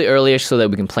 probably. Yeah, usually early-ish, so that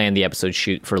we can plan the episode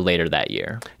shoot for later that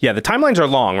year. Yeah, the timelines are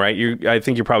long, right? I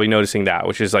think you're probably noticing that,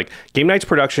 which is like Game Night's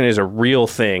production is a real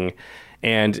thing,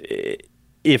 and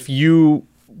if you,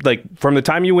 like, from the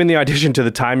time you win the audition to the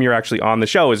time you're actually on the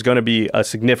show is going to be a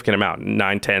significant amount,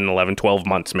 9, 10, 11, 12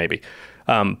 months maybe.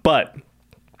 But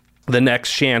the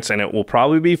next chance, and it will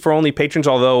probably be for only patrons,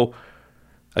 although,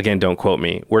 again, don't quote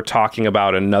me, we're talking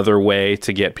about another way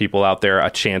to get people out there a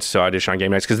chance to audition on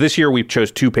Game Nights. Because this year we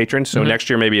chose 2 patrons, so next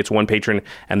year maybe it's 1 patron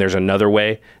and there's another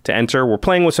way to enter. We're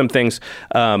playing with some things,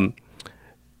 and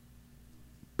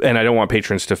I don't want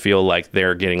patrons to feel like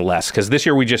they're getting less, because this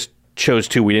year we just chose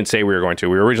 2. We didn't say we were going to.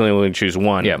 We were originally only going to choose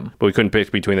 1, but we couldn't pick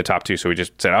between the top 2, so we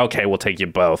just said, okay, we'll take you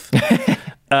both.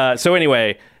 So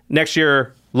anyway, next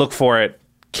year, look for it.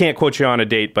 Can't quote you on a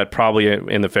date, but probably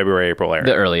in the February, April area.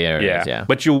 The early areas, yeah.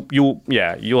 But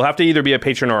you'll have to either be a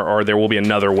patron or there will be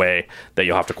another way that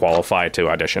you'll have to qualify to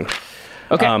audition.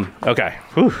 Okay. Okay.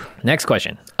 Whew. Next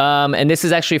question. And this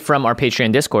is actually from our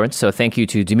Patreon Discord. So thank you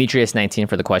to Demetrius19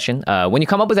 for the question. When you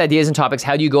come up with ideas and topics,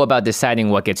 how do you go about deciding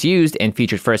what gets used and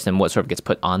featured first and what sort of gets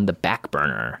put on the back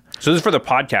burner? So this is for the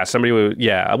podcast.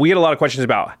 We get a lot of questions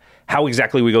about how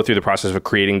exactly we go through the process of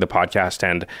creating the podcast,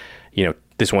 and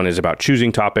this one is about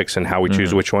choosing topics and how we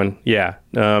choose which one. Yeah.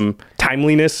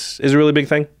 Timeliness is a really big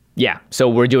thing. Yeah. So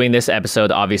we're doing this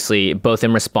episode, obviously, both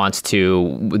in response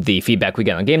to the feedback we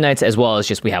get on Game Nights, as well as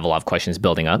just we have a lot of questions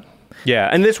building up. Yeah,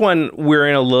 and this one, we're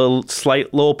in a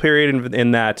slight lull period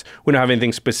in that we don't have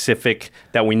anything specific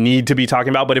that we need to be talking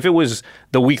about. But if it was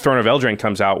the week Throne of Eldraine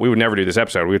comes out, we would never do this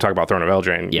episode. We would talk about Throne of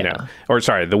Eldraine,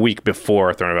 the week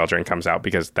before Throne of Eldraine comes out,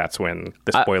 because that's when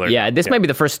the spoiler. This might be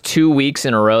the first 2 weeks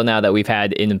in a row now that we've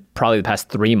had in probably the past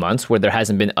 3 months where there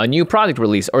hasn't been a new product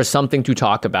release or something to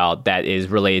talk about that is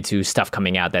related to stuff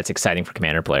coming out that's exciting for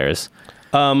Commander players.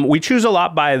 We choose a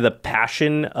lot by the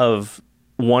passion of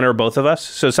one or both of us.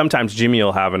 So sometimes Jimmy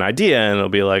will have an idea and it'll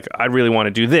be like, I really want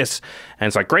to do this. And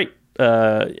it's like, great.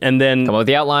 And then come up with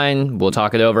the outline. We'll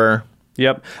talk it over.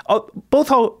 Yep. Both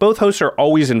hosts are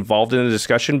always involved in the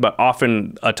discussion, but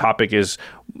often a topic is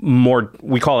more,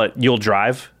 we call it you'll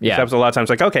drive. Yeah. A lot of times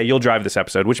like, okay, you'll drive this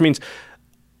episode, which means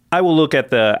I will look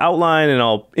at the outline and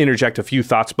I'll interject a few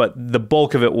thoughts, but the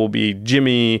bulk of it will be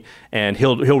Jimmy, and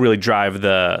he'll really drive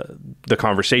the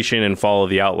conversation and follow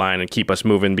the outline and keep us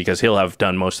moving, because he'll have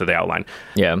done most of the outline.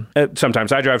 Yeah.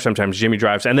 Sometimes I drive, sometimes Jimmy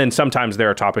drives, and then sometimes there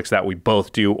are topics that we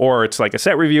both do, or it's like a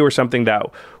set review or something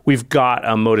that we've got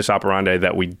a modus operandi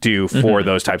that we do for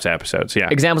those types of episodes. Yeah.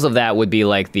 Examples of that would be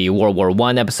like the World War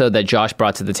I episode that Josh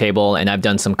brought to the table, and I've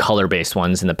done some color-based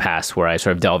ones in the past where I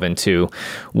sort of delve into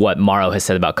what Morrow has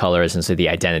said about colors and so the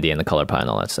identity and the color palette and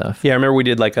all that stuff. Yeah, I remember we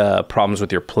did like a Problems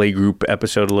with Your Playgroup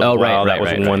episode a little while. That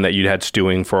was one that you'd had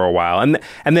stewing for a while.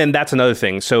 And then that's another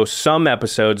thing. So some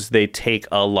episodes, they take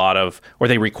a lot of, or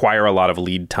they require a lot of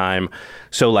lead time.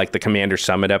 So like the Commander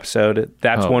Summit episode,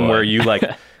 that's one where you like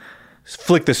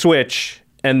flick the switch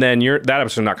and then that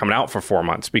episode's not coming out for 4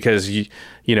 months because you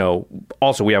know,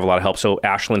 also we have a lot of help. So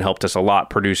Ashlyn helped us a lot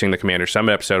producing the Commander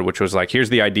Summit episode, which was like, here's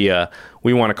the idea.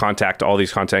 We want to contact all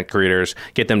these content creators,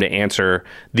 get them to answer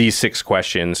these 6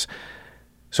 questions.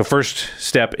 So first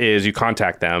step is you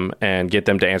contact them and get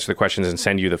them to answer the questions and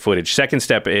send you the footage. Second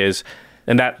step is,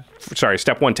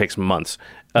 step 1 takes months.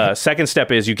 Second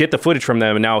step is you get the footage from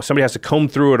them and now somebody has to comb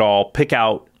through it all, pick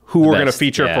out who we're going to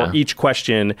feature for each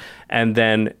question. And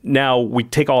then now we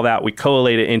take all that, we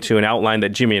collate it into an outline that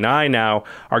Jimmy and I now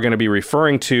are going to be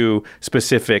referring to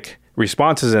specific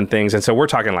responses and things. And so we're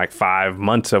talking like 5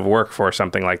 months of work for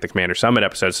something like the Commander Summit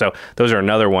episode. So those are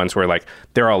another ones where like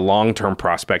they're a long-term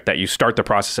prospect that you start the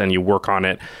process and you work on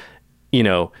it,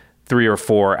 3 or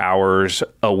 4 hours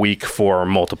a week for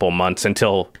multiple months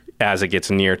until as it gets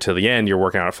near to the end, you're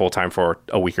working on it full time for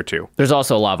a week or 2. There's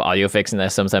also a lot of audio fixing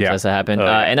that sometimes has to happen.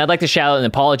 And I'd like to shout out an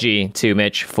apology to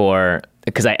Mitch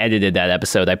because I edited that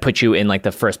episode. I put you in like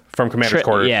the first from Commander's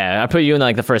Quarters. Yeah, I put you in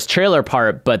like the first trailer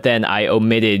part, but then I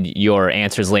omitted your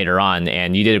answers later on,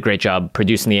 and you did a great job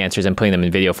producing the answers and putting them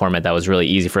in video format. That was really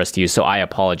easy for us to use. So I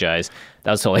apologize. That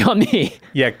was totally on me.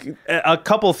 Yeah, a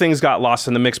couple things got lost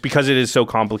in the mix because it is so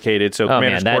complicated. So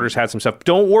Commander's Quarters had some stuff.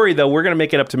 Don't worry, though. We're going to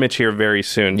make it up to Mitch here very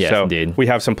soon. Yes, so indeed. We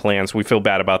have some plans. We feel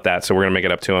bad about that, so we're going to make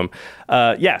it up to him.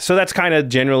 So that's kind of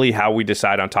generally how we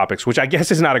decide on topics, which I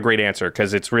guess is not a great answer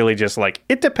because it's really just like,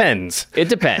 it depends. It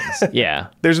depends, yeah.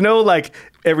 There's no like,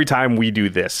 every time we do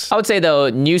this. I would say, though,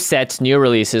 new sets, new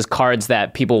releases, cards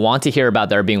that people want to hear about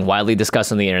that are being widely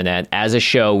discussed on the internet. As a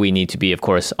show, we need to be, of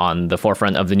course, on the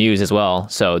forefront of the news as well.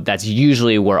 So that's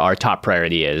usually where our top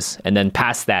priority is. And then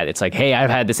past that, it's like, hey, I've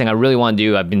had this thing I really want to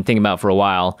do. I've been thinking about it for a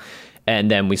while.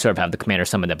 And then we sort of have the Commander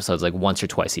Summit episodes like once or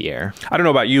twice a year. I don't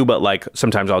know about you, but like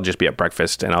sometimes I'll just be at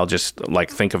breakfast and I'll just like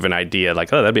think of an idea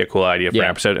like, oh, that'd be a cool idea for an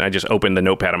episode. And I just open the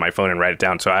notepad on my phone and write it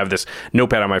down. So I have this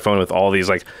notepad on my phone with all these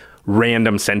like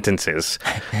random sentences,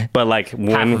 but like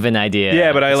half of an idea.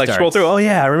 Yeah, but I like scroll through. Oh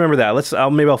yeah, I remember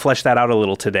that. Maybe I'll flesh that out a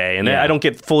little today, and I don't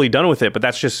get fully done with it. But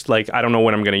that's just like I don't know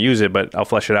when I'm going to use it, but I'll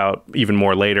flesh it out even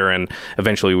more later, and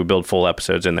eventually we build full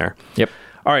episodes in there. Yep.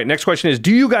 All right. Next question is: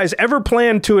 do you guys ever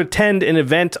plan to attend an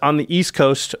event on the East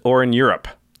Coast or in Europe?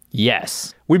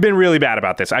 Yes. We've been really bad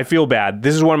about this. I feel bad.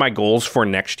 This is one of my goals for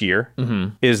next year,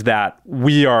 is that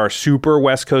we are super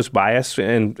West Coast biased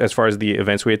and as far as the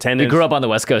events we attend. We grew up on the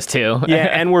West Coast too. Yeah,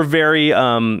 and we're very,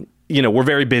 we're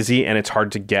very busy and it's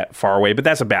hard to get far away, but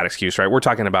that's a bad excuse, right? We're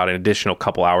talking about an additional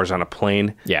couple hours on a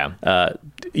plane. Yeah.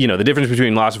 The difference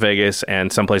between Las Vegas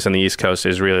and someplace on the East Coast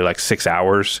is really like 6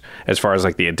 hours as far as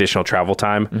like the additional travel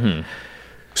time.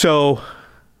 So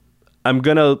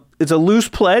it's a loose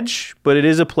pledge, but it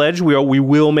is a pledge. We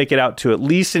will make it out to at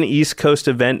least an East Coast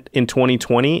event in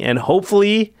 2020 and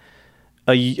hopefully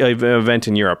an event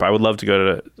in Europe. I would love to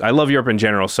go I love Europe in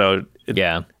general, so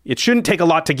it shouldn't take a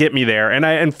lot to get me there. And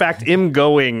I, in fact, am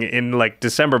going in like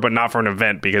December, but not for an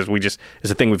event because it's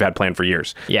a thing we've had planned for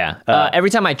years. Yeah.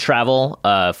 Every time I travel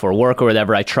for work or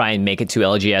whatever, I try and make it to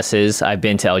LGSs. I've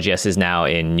been to LGSs now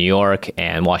in New York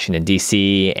and Washington,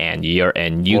 D.C. and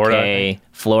UK,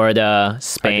 Florida,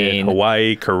 Spain,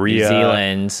 Hawaii, Korea, New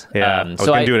Zealand. Yeah, I was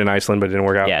going to do it in Iceland, but it didn't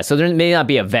work out. Yeah, so there may not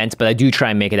be events, but I do try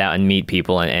and make it out and meet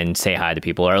people and say hi to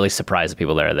people, or at least surprise the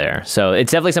people that are there. So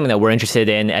it's definitely something that we're interested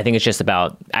in. I think it's just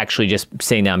about actually just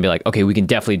sitting down and be like, okay, we can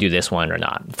definitely do this one or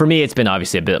not. For me, it's been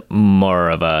obviously a bit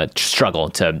more of a struggle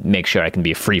to make sure I can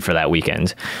be free for that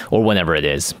weekend or whenever it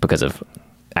is because of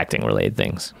acting related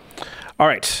things. All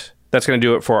right. That's going to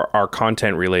do it for our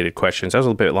content-related questions. That was a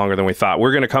little bit longer than we thought.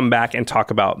 We're going to come back and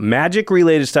talk about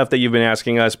magic-related stuff that you've been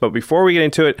asking us. But before we get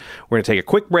into it, we're going to take a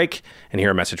quick break and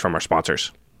hear a message from our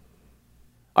sponsors.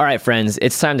 All right, friends,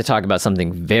 it's time to talk about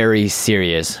something very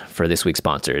serious for this week's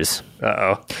sponsors.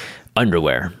 Uh-oh.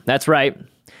 Underwear. That's right.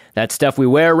 That stuff we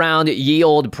wear around, ye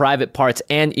old private parts.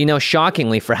 And,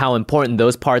 shockingly, for how important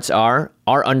those parts are,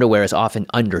 our underwear is often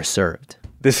underserved.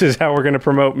 This is how we're going to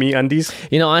promote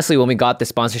MeUndies? Honestly, when we got the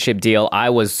sponsorship deal,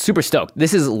 I was super stoked.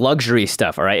 This is luxury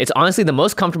stuff, all right? It's honestly the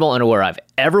most comfortable underwear I've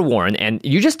ever worn, and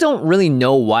you just don't really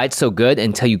know why it's so good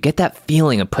until you get that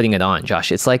feeling of putting it on,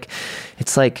 Josh. It's like...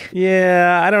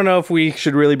 Yeah, I don't know if we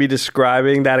should really be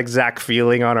describing that exact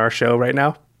feeling on our show right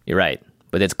now. You're right.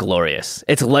 But it's glorious.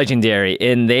 It's legendary.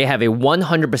 And they have a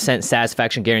 100%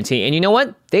 satisfaction guarantee. And you know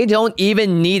what? They don't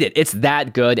even need it. It's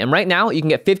that good. And right now, you can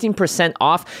get 15%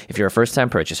 off if you're a first-time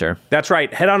purchaser. That's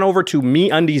right. Head on over to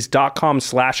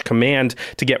MeUndies.com/command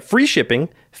to get free shipping,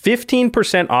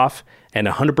 15% off, and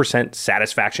 100%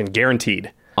 satisfaction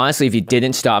guaranteed. Honestly, if you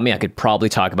didn't stop me, I could probably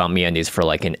talk about MeUndies for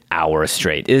like an hour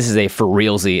straight. This is a for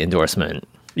realsy endorsement.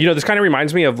 You know, this kind of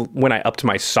reminds me of when I upped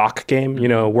my sock game, you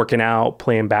know, working out,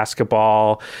 playing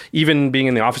basketball, even being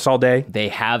in the office all day. They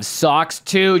have socks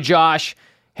too, Josh.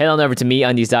 Head on over to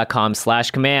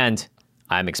MeUndies.com/command.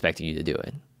 I'm expecting you to do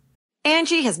it.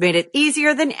 Angie has made it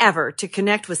easier than ever to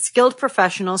connect with skilled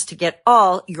professionals to get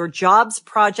all your jobs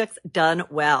projects done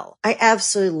well. I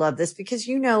absolutely love this because,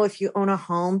 you know, if you own a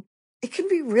home, it can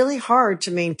be really hard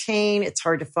to maintain. It's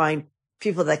hard to find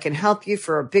people that can help you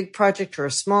for a big project or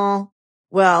a small.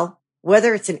 Well,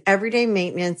 whether it's in everyday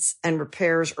maintenance and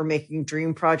repairs or making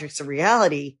dream projects a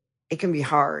reality, it can be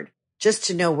hard just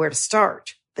to know where to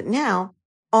start. But now,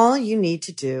 all you need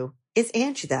to do is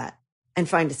Angie that and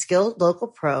find a skilled local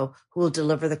pro who will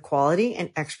deliver the quality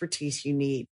and expertise you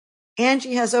need.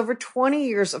 Angie has over 20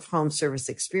 years of home service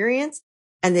experience,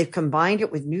 and they've combined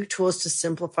it with new tools to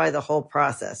simplify the whole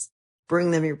process.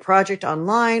 Bring them your project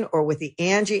online or with the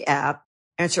Angie app.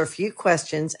 Answer a few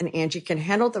questions, and Angie can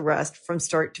handle the rest from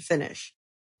start to finish.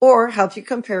 Or help you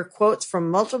compare quotes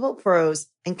from multiple pros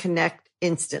and connect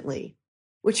instantly.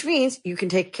 Which means you can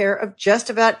take care of just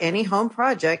about any home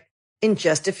project in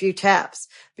just a few taps.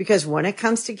 Because when it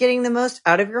comes to getting the most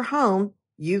out of your home,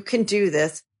 you can do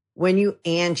this when you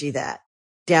Angie that.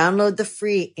 Download the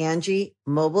free Angie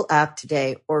mobile app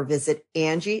today or visit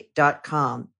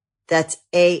Angie.com. That's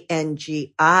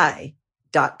ANGI.com.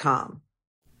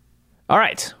 All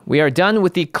right, we are done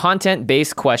with the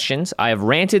content-based questions. I have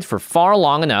ranted for far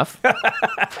long enough.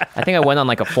 I think I went on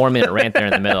like a 4-minute rant there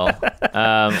in the middle.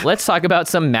 Let's talk about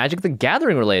some Magic the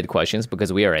Gathering related questions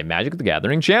because we are a Magic the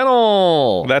Gathering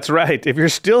channel. That's right. If you're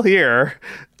still here,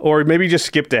 or maybe just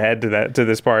skipped ahead to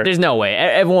this part. There's no way.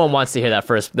 Everyone wants to hear the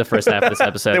first half of this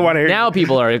episode. They want to hear now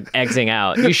people are exiting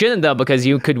out. You shouldn't though, because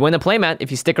you could win a playmat if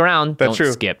you stick around. That's Don't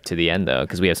true. Skip to the end though,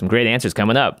 because we have some great answers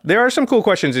coming up. There are some cool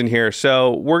questions in here.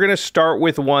 So we're going to start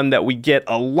with one that we get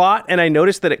a lot. And I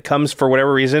noticed that it comes for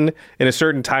whatever reason in a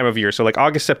certain time of year. So like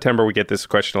August, September, we get this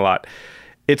question a lot.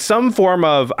 It's some form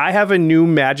of, I have a new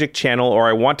Magic channel or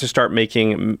I want to start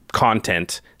making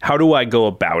content. How do I go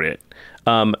about it?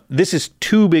 This is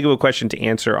too big of a question to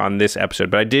answer on this episode,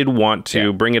 but I did want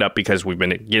to bring it up because we've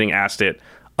been getting asked it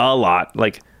a lot.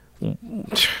 Like,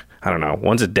 I don't know,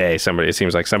 once a day, it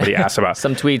seems like somebody asks about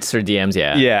some tweets or DMs.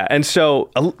 Yeah. Yeah. And so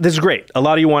this is great. A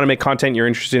lot of you want to make content. You're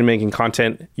interested in making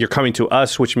content. You're coming to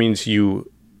us, which means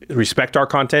you respect our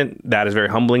content. That is very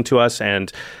humbling to us.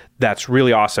 And that's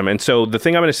really awesome. And so the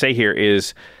thing I'm going to say here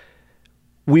is,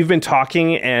 we've been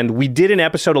talking, and we did an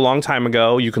episode a long time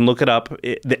ago. You can look it up.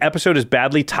 The episode is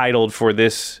badly titled for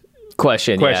this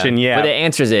question. Yeah. But it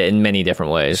answers it in many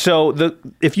different ways. So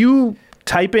if you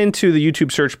type into the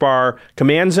YouTube search bar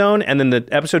Command Zone, and then the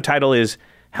episode title is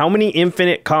How Many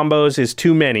Infinite Combos is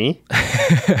Too Many?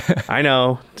 I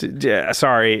know.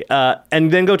 Sorry. And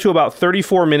then go to about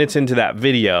 34 minutes into that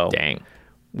video. Dang.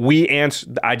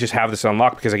 I just have this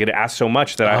unlocked because I get asked so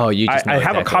much that I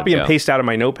have a copy and paste out of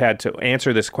my notepad to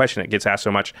answer this question that gets asked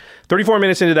so much. 34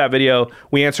 minutes into that video,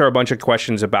 we answer a bunch of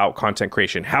questions about content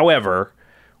creation. However,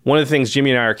 one of the things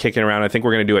Jimmy and I are kicking around, I think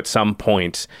we're going to do at some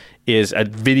point, is a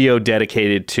video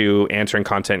dedicated to answering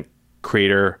content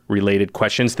creator related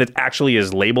questions that actually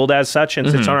is labeled as such and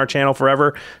sits on our channel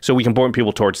forever, so we can point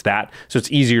people towards that, so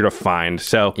it's easier to find.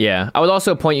 So yeah, I would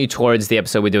also point you towards the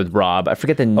episode we did with Rob. I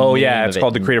forget the name. Oh yeah, it's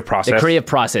called The Creative Process. The Creative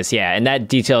Process, yeah, and that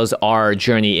details our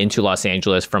journey into Los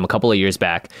Angeles from a couple of years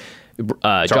back.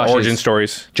 Josh's origin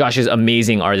stories. Josh's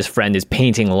amazing artist friend is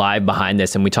painting live behind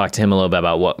this, and we talked to him a little bit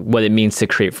about what it means to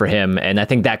create for him, and I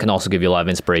think that can also give you a lot of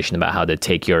inspiration about how to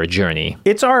take your journey.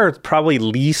 It's our probably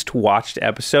least watched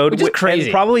episode, which is crazy.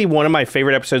 And probably one of my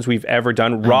favorite episodes we've ever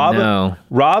done.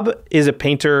 Rob is a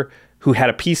painter who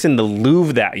had a piece in the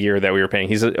Louvre that year that we were painting.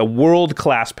 He's a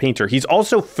world-class painter. He's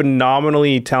also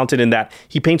phenomenally talented in that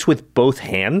he paints with both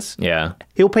hands. Yeah.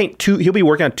 He'll be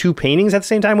working on 2 paintings at the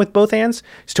same time with both hands.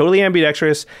 He's totally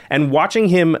ambidextrous. And watching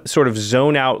him sort of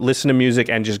zone out, listen to music,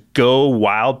 and just go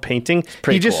wild painting,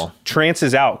 he just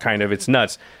trances out kind of. It's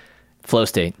nuts. Flow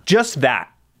state. Just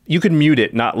that. You could mute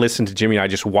it, not listen to Jimmy and I,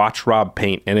 just watch Rob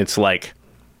paint, and it's like,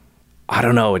 I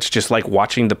don't know. It's just like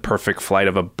watching the perfect flight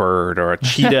of a bird or a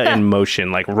cheetah in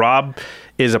motion. Like Rob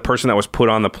is a person that was put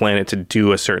on the planet to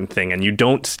do a certain thing, and you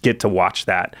don't get to watch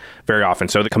that very often.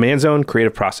 So the Command Zone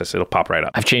creative process, it'll pop right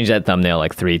up. I've changed that thumbnall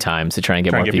like 3 times to try and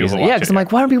get more views. Yeah, because I'm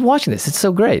like, why are people watching this? It's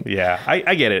so great. Yeah,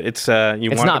 I get it. It's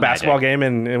you wanted a basketball game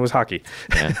and it was hockey.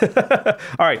 Yeah.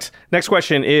 All right. Next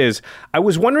question is, I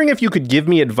was wondering if you could give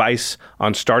me advice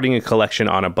on starting a collection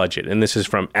on a budget. And this is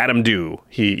from Adam Dew.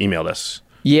 He emailed us.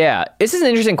 Yeah, this is an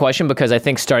interesting question because I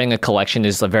think starting a collection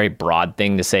is a very broad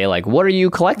thing to say. Like, what are you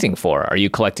collecting for? Are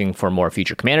you collecting for more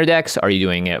future Commander decks? Are you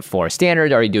doing it for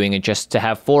standard? Are you doing it just to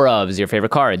have 4 ofs, your favorite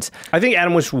cards? I think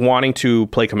Adam was wanting to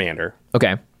play Commander.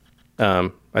 Okay. I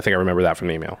think I remember that from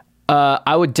the email.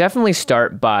 I would definitely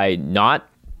start by not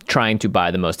trying to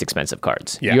buy the most expensive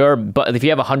cards. Yeah. But if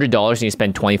you have $100 and you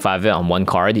spend $25 of it on one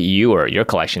card, your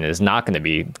collection is not going to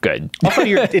be good. Also,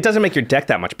 it doesn't make your deck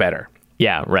that much better.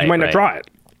 Yeah, right. You might not draw it.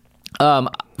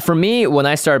 For me, when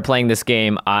I started playing this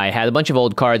game, I had a bunch of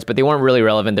old cards, but they weren't really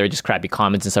relevant. They were just crappy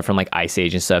commons and stuff from like Ice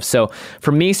Age and stuff. So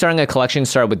for me, starting a collection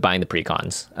started with buying the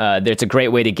precons. It's a great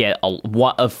way to get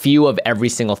a few of every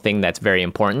single thing that's very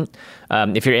important.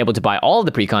 If you're able to buy all of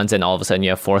the precons, then all of a sudden you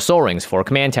have 4 Soul Rings, 4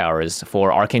 Command Towers,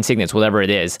 4 Arcane Signets, whatever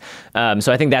it is.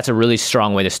 So I think that's a really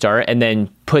strong way to start, and then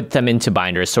put them into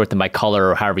binders, sort them by color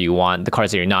or however you want, the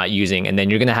cards that you're not using, and then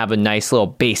you're going to have a nice little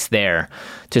base there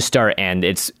to start, and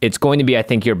it's going to be, I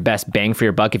think, your best bang for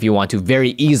your buck if you want to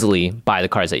very easily buy the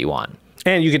cards that you want.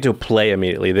 And you get to play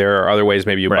immediately. There are other ways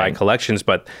maybe you buy collections,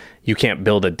 but you can't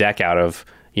build a deck out of,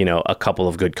 a couple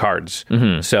of good cards.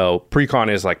 Mm-hmm. So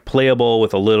Precon is like playable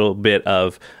with a little bit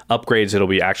of upgrades. It'll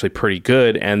be actually pretty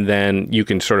good. And then you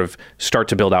can sort of start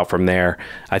to build out from there.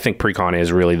 I think Precon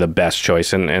is really the best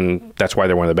choice. And that's why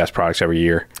they're one of the best products every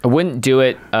year. I wouldn't do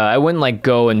it. I wouldn't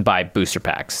go and buy booster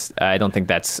packs. I don't think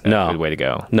that's a good way to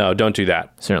go. No, don't do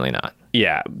that. Certainly not.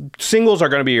 Yeah. Singles are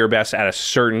going to be your best at a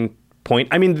certain point.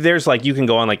 I mean, there's you can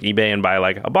go on eBay and buy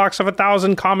a box of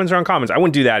 1,000 commons or uncommons. I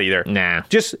wouldn't do that either. Nah.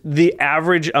 Just the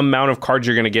average amount of cards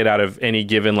you're going to get out of any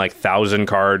given 1,000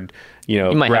 card,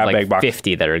 you might grab have bag box.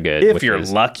 50 that are good. If you're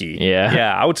lucky. Yeah.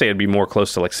 Yeah. I would say it'd be more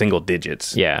close to single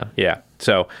digits. Yeah. Yeah.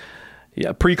 So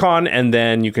Precon, and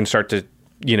then you can start to,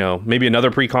 maybe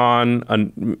another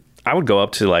Precon. I would go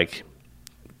up to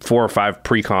 4 or 5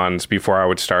 precons before I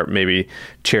would start maybe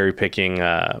cherry picking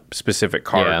specific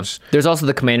cards. Yeah. There's also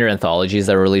the Commander anthologies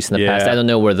that were released in the past. I don't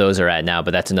know where those are at now,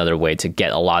 but that's another way to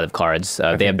get a lot of cards.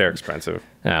 They're expensive.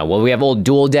 We have old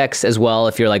dual decks as well.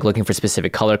 If you're looking for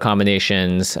specific color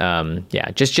combinations,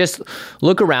 just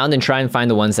look around and try and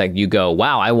find the ones that you go,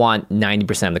 wow, I want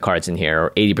 90% of the cards in here or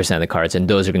 80% of the cards, and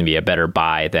those are going to be a better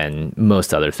buy than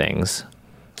most other things.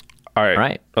 All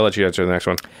right. I'll let you answer the next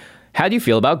one. How do you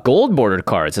feel about gold bordered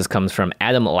cards? This comes from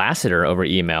Adam Lassiter over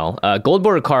email. Gold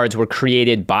bordered cards were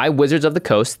created by Wizards of the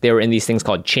Coast. They were in these things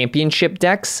called championship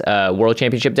decks, world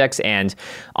championship decks. And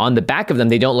on the back of them,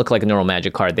 they don't look like a normal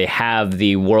Magic card. They have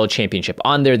the world championship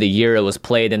on there, the year it was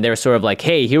played. And they're sort of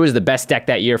hey, here was the best deck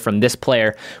that year from this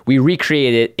player. We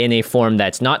recreated it in a form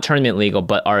that's not tournament legal,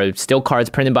 but are still cards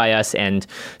printed by us. And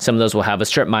some of those will have a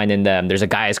strip mine in them. There's a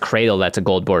Gaia's Cradle that's a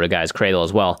gold bordered Gaia's Cradle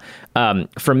as well.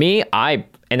 For me,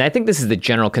 and I think this is the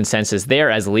general consensus, they are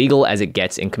as legal as it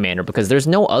gets in Commander because there's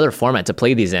no other format to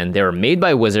play these in. They were made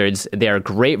by Wizards. They are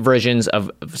great versions of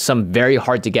some very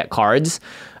hard to get cards.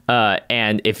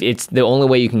 And if it's the only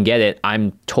way you can get it,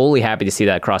 I'm totally happy to see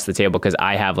that across the table because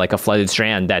I have a Flooded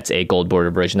Strand that's a gold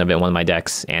bordered version of it in one of my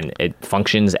decks, and it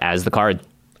functions as the card.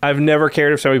 I've never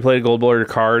cared if somebody played a gold bordered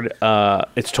card.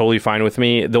 It's totally fine with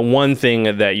me. The one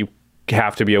thing that you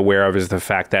have to be aware of is the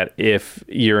fact that if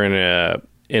you're in an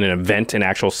event, an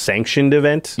actual sanctioned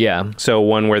event. Yeah. So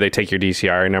one where they take your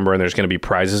DCI number and there's going to be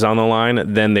prizes on the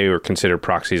line, then they are considered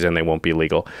proxies and they won't be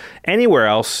legal. Anywhere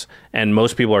else, and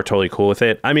most people are totally cool with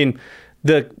it. I mean,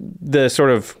 the sort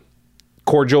of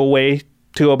cordial way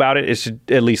to go about it is to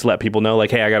at least let people know,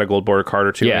 hey, I got a gold border card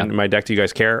or two in my deck. Do you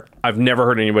guys care? I've never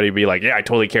heard anybody be yeah, I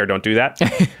totally care. Don't do that.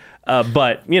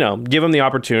 But, give them the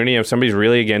opportunity. If somebody's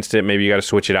really against it, maybe you got to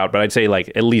switch it out. But I'd say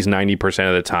at least 90%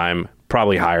 of the time,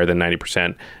 probably higher than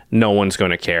 90%, no one's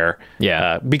going to care.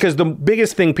 Yeah. Because the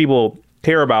biggest thing people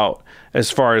care about as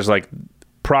far as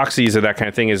proxies or that kind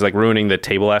of thing is ruining the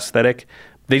table aesthetic.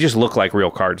 they just look like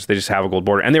real cards. They just have a gold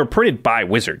border, and they were printed by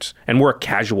Wizards, and we're a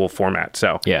casual format.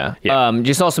 So Yeah.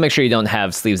 Just also make sure you don't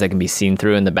have sleeves that can be seen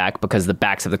through in the back, because the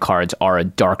backs of the cards are a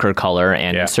darker color,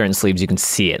 and in certain sleeves you can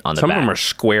see it on the some back. of them are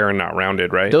square and not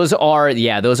rounded, right? Those are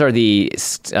the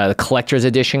collector's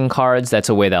edition cards. That's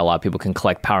a way that a lot of people can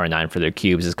collect Power 9 for their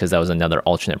cubes, is because that was another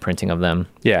alternate printing of them.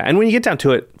 Yeah, and when you get down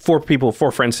to it, four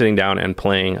friends sitting down and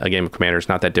playing a game of Commander is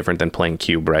not that different than playing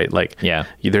Cube, right? Like,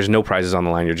 there's no prizes on the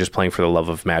line. You're just playing for the love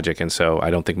of Magic, and so I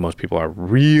don't think most people are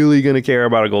really going to care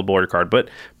about a gold border card. But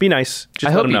be nice.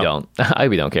 Just I let hope them you know. don't. I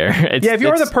hope you don't care. If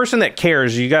you're the person that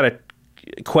cares, you got to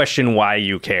question why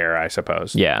you care, I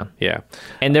suppose. Yeah. Yeah.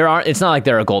 And it's not like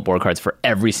there are gold border cards for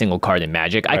every single card in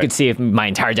Magic. I could see if my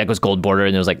entire deck was gold border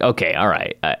and it was like, okay, all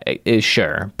right,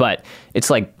 sure. But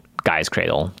it's like Guy's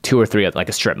Cradle, 2 or 3 like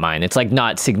a strip mine. It's like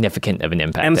not significant of an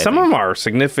impact. And some of them are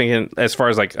significant as far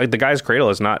as like the Guy's Cradle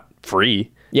is not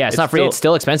free. Yeah, it's not free. It's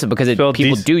still expensive because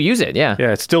people do use it. Yeah.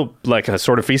 Yeah, it's still like a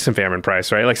sort of feast and famine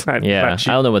price, right? Like it's not, not cheap.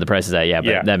 I don't know what the price is at yet,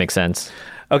 but that makes sense.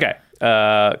 Okay.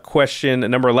 Question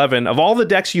number 11. Of all the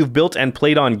decks you've built and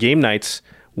played on game nights,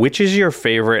 which is your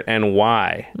favorite and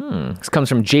why? This comes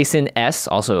from Jason S.,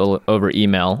 also over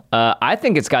email. I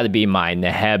think it's got to be my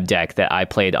Neheb deck that I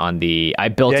played on I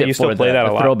built it for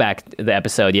the throwback, the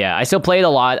episode. Yeah, I still play it a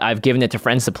lot. I've given it to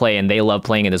friends to play, and they love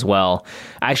playing it as well.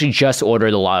 I actually just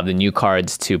ordered a lot of the new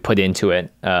cards to put into it.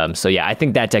 So yeah, I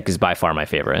think that deck is by far my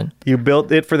favorite. You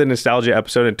built it for the nostalgia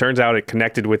episode, and it turns out it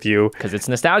connected with you. Because it's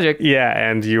nostalgic. Yeah,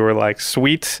 and you were like,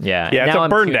 sweet. Yeah, it's a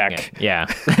burn deck. Yeah.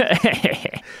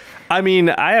 I mean,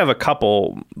 I have a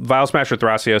couple. Vile Smasher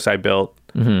Thrasios I built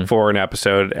for an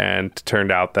episode, and it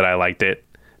turned out that I liked it.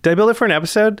 Did I build it for an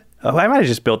episode? Oh, I might have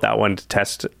just built that one to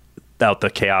test out the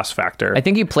chaos factor. I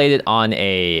think you played it on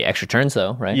a extra turns,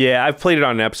 though, right? Yeah, I've played it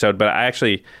on an episode, but I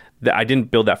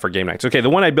didn't build that for game nights. Okay, the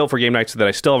one I built for game nights that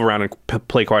I still have around and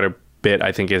play quite a bit,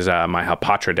 I think, is my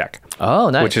Hapatra deck. Oh,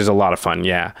 nice. Which is a lot of fun,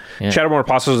 yeah. Shadowborn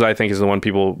Apostles, I think, is the one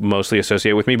people mostly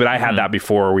associate with me, but I had that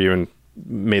before we even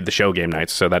made the show game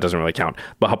nights, so that doesn't really count.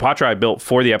 But Hapatra I built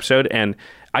for the episode, and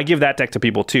I give that deck to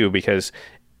people too, because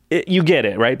you get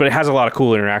it, right? But it has a lot of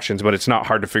cool interactions, but it's not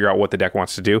hard to figure out what the deck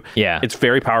wants to do. Yeah. It's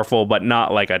very powerful, but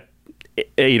not like a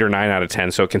 8 or 9 out of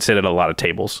 10, so it can sit at a lot of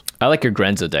tables. I like your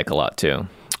Grenzo deck a lot too.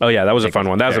 Oh yeah, that was a fun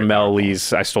one. That was a Mel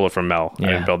Lee's. I stole it from Mel. I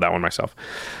didn't build that one myself.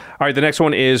 All right, the next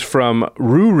one is from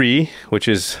Ruri, which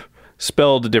is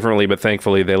spelled differently, but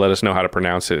thankfully they let us know how to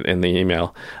pronounce it in the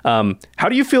email. How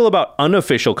do you feel about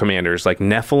unofficial commanders like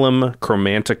Nephilim,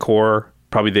 Chromanticore,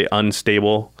 probably the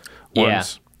unstable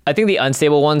ones? I think the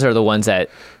unstable ones are the ones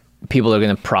that people are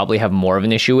going to probably have more of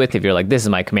an issue with if you're like, this is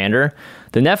my commander.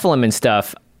 The Nephilim and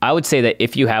stuff, I would say that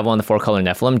if you have one of the 4-color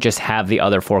Nephilim, just have the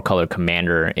other 4-color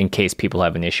commander in case people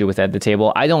have an issue with that at the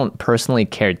table. I don't personally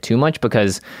care too much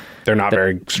because they're not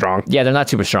very strong. Yeah, they're not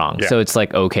super strong. Yeah. So it's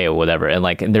like, okay, whatever. And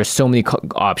like, there's so many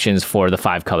options for the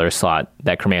 5-color slot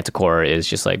that Chromanticore is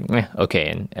just like, okay.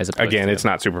 And as again, it's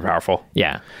not super powerful.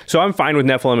 Yeah. So I'm fine with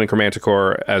Nephilim and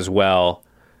Chromanticore as well.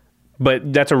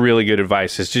 But that's a really good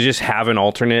advice, is to just have an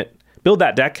alternate, build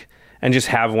that deck, and just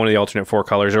have one of the alternate 4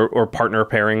 colors or partner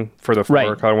pairing for the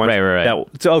 4-color ones. Right.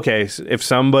 It's okay if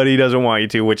somebody doesn't want you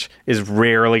to, which is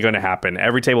rarely going to happen.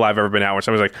 Every table I've ever been at where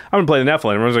somebody's like, I'm going to play the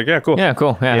Nephilim. Everyone's like, yeah, cool. Yeah,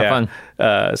 cool. Yeah, have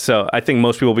fun. So I think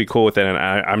most people will be cool with it, and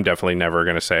I'm definitely never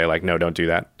going to say, like, no, don't do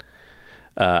that.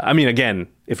 I mean, again,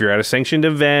 if you're at a sanctioned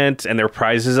event and there are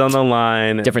prizes on the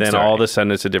line, then all of a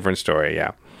sudden it's a different story.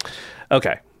 Yeah.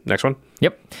 Okay. Next one.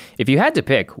 Yep. If you had to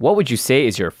pick, what would you say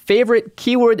is your favorite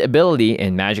keyword ability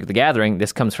in Magic the Gathering?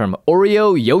 This comes from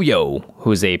Oreo Yo-Yo,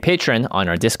 who's a patron on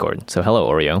our Discord. So hello,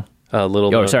 Oreo.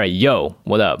 Yo,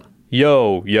 what up?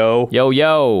 Yo,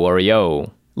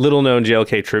 Oreo. Little known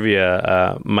JLK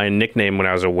trivia. My nickname when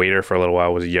I was a waiter for a little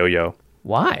while was Yo-Yo.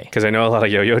 Why? Because I know a lot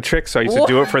of yo-yo tricks, so I used to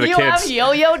do it for the kids. You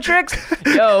have yo-yo tricks?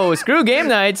 Yo, screw game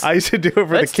nights. I used to do it for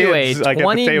the kids. Let's do a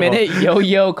 20-minute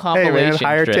yo-yo compilation. Hey man,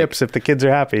 higher tips if the kids are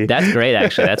happy. That's great,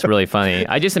 actually. That's really funny.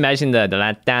 I just imagine the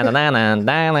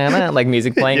like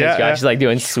music playing and Josh is like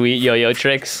doing sweet yo-yo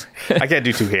tricks. I can't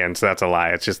do 2 hands. That's a lie.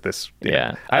 It's just this.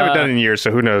 Yeah. I haven't done it in years,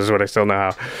 so who knows what I still know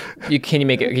how. Can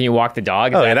you walk the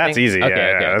dog? That's easy.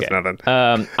 Okay, that's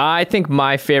nothing. I think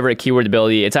my favorite keyword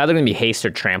ability, it's either going to be haste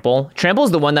or trample. Trample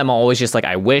is the one that I'm always just like,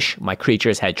 I wish my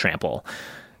creatures had trample.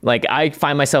 Like, I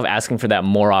find myself asking for that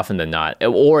more often than not.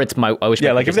 Or it's I wish.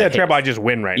 Yeah, like if they had trample, I just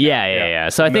win right now. Yeah.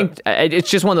 So I think it's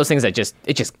just one of those things that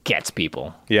it just gets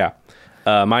people. Yeah.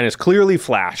 Mine is clearly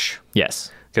Flash.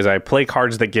 Yes. Because I play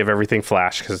cards that give everything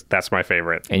Flash, because that's my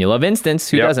favorite. And you love instants.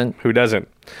 Who doesn't? Who doesn't?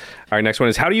 All right, next one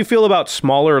is, how do you feel about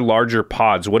smaller, larger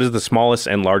pods? What is the smallest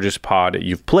and largest pod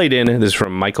you've played in? This is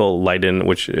from Michael Leiden,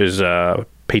 which is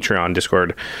Patreon,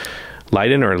 Discord.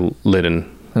 Leiden or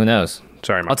Lydon? Who knows?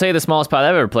 Sorry, I'll tell you the smallest pod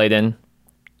I've ever played in.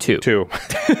 Two.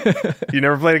 You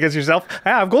never played against yourself?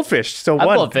 I've goldfished, so I've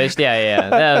one. goldfished, yeah.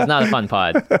 That was not a fun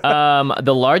pod.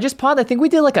 The largest pod, I think we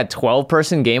did like a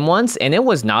 12-person game once, and it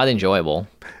was not enjoyable.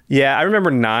 Yeah, I remember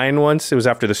 9 once. It was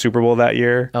after the Super Bowl that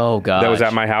year. Oh, gosh. That was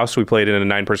at my house. We played in a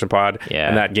 9-person pod. Yeah.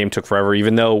 And that game took forever,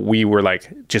 even though we were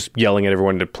like just yelling at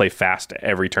everyone to play fast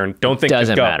every turn. Don't think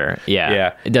Doesn't just go. matter.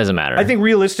 Yeah. It doesn't matter. I think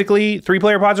realistically,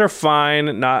 3-player pods are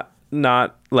fine, not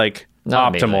like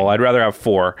Not optimal. amazing. I'd rather have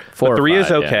 4. 4 but or 3 is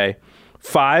 5, okay. yeah.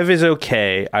 5 is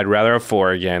okay. I'd rather have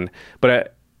 4 again.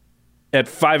 But at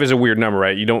 5 is a weird number,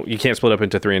 right? You can't split up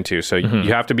into 3 and 2, so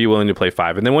you have to be willing to play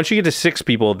 5. And then once you get to 6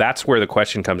 people, that's where the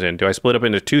question comes in. Do I split up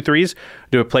into 2 3s?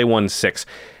 Do I play 1 6?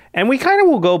 And we kind of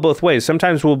will go both ways.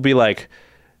 Sometimes we'll be like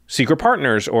secret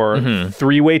partners or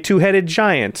 3-way 2-headed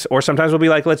giants, or sometimes we'll be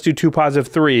like, let's do 2 pods of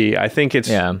 3. I think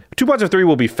 2 pods of 3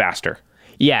 will be faster.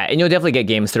 Yeah, and you'll definitely get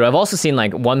games through. I've also seen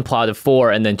like 1 pod of 4,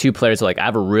 and then 2 players are like, I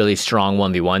have a really strong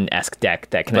 1v1-esque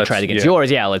deck that can I try to get yours?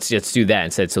 Yeah, let's just do that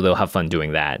instead, so they'll have fun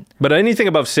doing that. But anything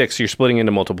above 6, you're splitting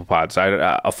into multiple pods.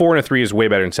 A 4 and a 3 is way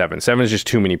better than 7. 7 is just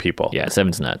too many people. Yeah,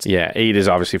 7's nuts. Yeah, 8 is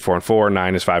obviously 4 and 4.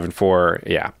 9 is 5 and 4.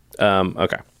 Yeah.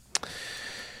 Okay.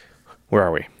 Where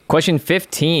are we? Question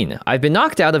 15. I've been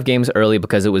knocked out of games early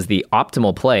because it was the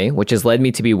optimal play, which has led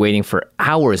me to be waiting for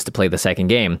hours to play the second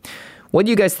game. What do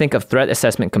you guys think of threat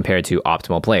assessment compared to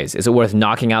optimal plays? Is it worth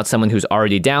knocking out someone who's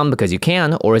already down because you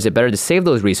can, or is it better to save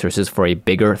those resources for a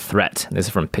bigger threat? This is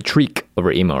from Patrick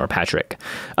over emo, or Patrick.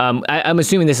 I'm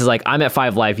assuming this is like, I'm at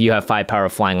 5 life, you have 5 power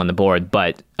flying on the board,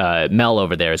 but Mel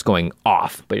over there is going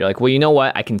off. But you're like, well, you know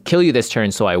what? I can kill you this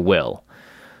turn, so I will.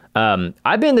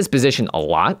 I've been in this position a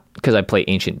lot because I play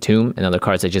Ancient Tomb and other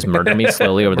cards that just murder me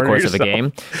slowly over the course of a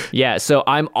game. Yeah, so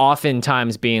I'm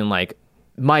oftentimes being like,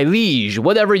 my liege,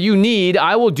 whatever you need,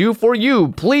 I will do for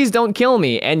you. Please don't kill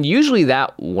me. And usually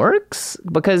that works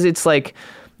because it's like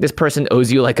this person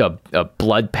owes you like a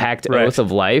blood pact oath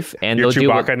of life. And you're they'll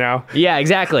Chewbacca do now? Yeah,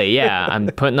 exactly. Yeah, I'm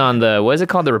putting on the, what is it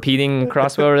called? The repeating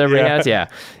crossbow or whatever he has? Yeah.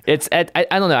 It's, I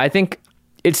don't know. I think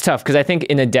it's tough because I think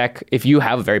in a deck, if you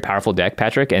have a very powerful deck,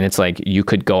 Patrick, and it's like you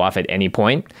could go off at any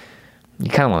point,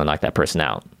 you kind of want to knock that person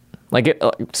out. Like,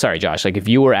 sorry, Josh, like if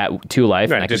you were at 2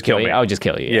 life and I could kill you, I would just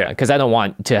kill you. Yeah. Because I don't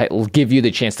want to give you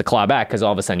the chance to claw back because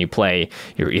all of a sudden you play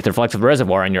your Aether Flexible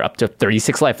Reservoir and you're up to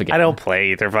 36 life again. I don't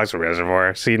play Aether Flexible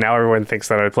Reservoir. See, now everyone thinks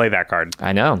that I play that card.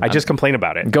 I know. I just complain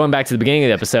about it. Going back to the beginning of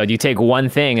the episode, you take one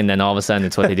thing and then all of a sudden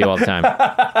it's what they do all the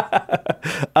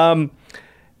time.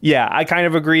 Yeah, I kind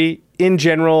of agree. In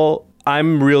general,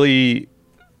 I'm really...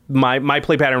 My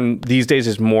play pattern these days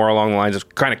is more along the lines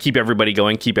of kind of keep everybody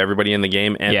going, keep everybody in the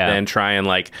game, and then try and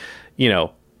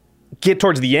get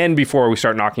towards the end before we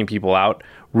start knocking people out.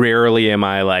 Rarely am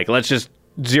I like, let's just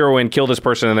zero in, kill this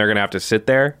person, and they're going to have to sit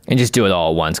there. And just do it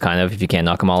all at once, kind of, if you can't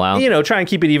knock them all out. Try and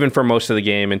keep it even for most of the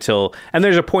game until... And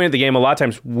there's a point of the game, a lot of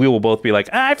times we will both be like,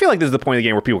 I feel like this is the point of the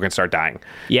game where people can start dying.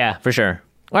 Yeah, for sure.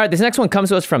 All right, this next one comes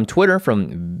to us from Twitter,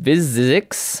 from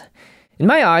Vizix. In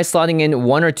my eyes, slotting in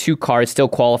 1 or 2 cards still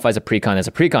qualifies a precon as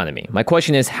a precon to me. My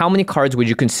question is, how many cards would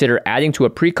you consider adding to a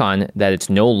precon that it's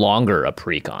no longer a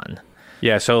precon?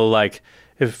 Yeah, so like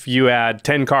if you add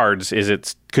 10 cards,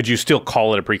 could you still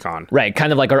call it a precon? Right,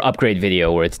 kind of like our upgrade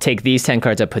video where it's take these 10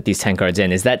 cards, I put these 10 cards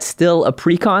in. Is that still a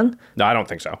precon? No, I don't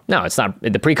think so. No, it's not. The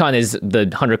precon is the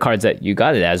 100 cards that you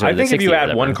got it as. Or I the think 60 if you or add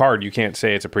whatever. 1 card, you can't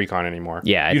say it's a precon anymore.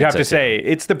 Yeah, you'd have to say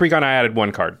it's the precon. I added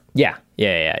 1 card. Yeah.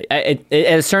 At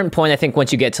a certain point, I think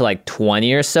once you get to like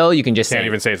 20 or so, you can just Can't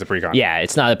even say it's a precon. Yeah,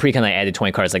 it's not a precon. I added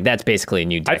 20 cards. Like that's basically a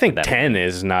new deck. I think 10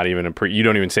 is not even a you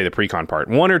don't even say the precon part.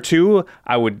 1 or 2,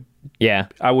 I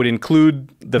would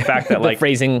include the fact that the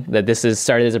phrasing that this is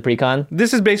started as a precon.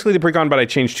 This is basically the precon, but I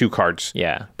changed 2 cards.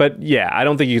 Yeah. But yeah, I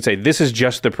don't think you could say this is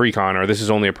just the precon or this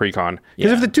is only a precon.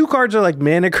 Because if the 2 cards are like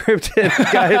Mana Crypt and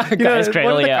Guy's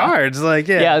Cradle, what are the cards? Like,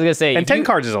 yeah, I was going to say. And 10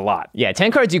 cards is a lot. Yeah,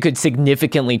 10 cards, you could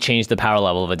significantly change the power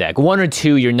level of a deck. 1 or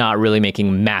 2, you're not really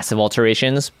making massive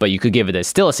alterations, but you could give it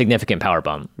still a significant power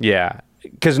bump. Yeah.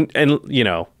 Because,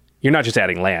 you're not just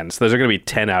adding lands. Those are going to be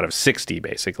 10 out of 60,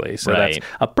 basically. So that's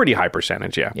a pretty high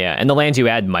percentage, yeah. Yeah, and the lands you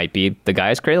add might be the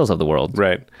Guy's Cradles of the world.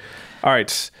 Right. All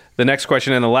right. The next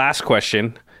question and the last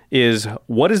question is,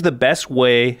 what is the best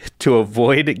way to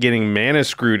avoid getting mana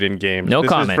screwed in games? No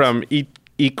comment. This is from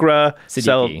Ikra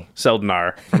Siddiqui.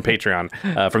 Seldnar from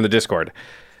Patreon, from the Discord.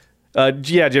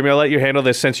 Yeah, Jimmy, I'll let you handle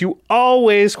this since you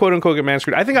always, quote-unquote, get mana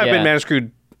screwed. I think I've been mana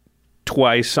screwed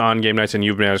twice on game nights, and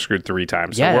you've mana screwed 3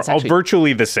 times. So Yeah, we're that's all actually-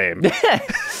 virtually the same.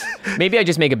 Maybe I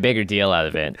just make a bigger deal out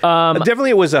of it. Definitely,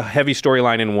 it was a heavy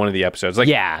storyline in one of the episodes. Like,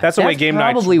 Yeah, that's the way game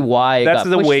nights. probably why it That's got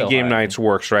the pushed way so game hard. nights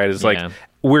works, right? It's like Yeah.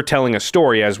 we're telling a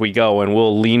story as we go, and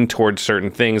we'll lean towards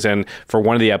certain things. And for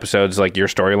one of the episodes, like your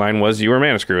storyline was you were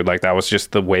mana screwed. Like that was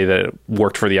just the way that it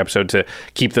worked for the episode to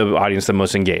keep the audience the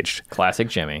most engaged. Classic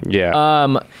Jimmy. Yeah.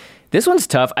 This one's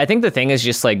tough. I think the thing is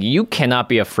just like you cannot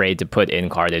be afraid to put in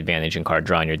card advantage and card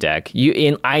draw in your deck.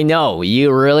 I know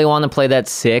you really want to play that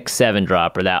 6/7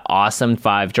 drop or that awesome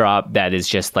 5 drop that is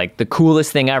just like the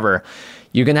coolest thing ever.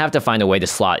 You're gonna have to find a way to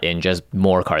slot in just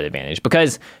more card advantage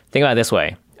because think about it this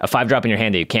way: a 5 drop in your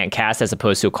hand that you can't cast, as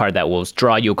opposed to a card that will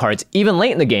draw you cards even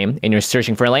late in the game, and you're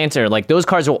searching for a Lancer. Like those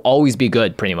cards will always be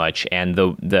good, pretty much, and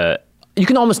the you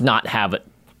can almost not have it.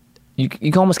 You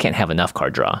almost can't have enough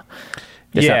card draw.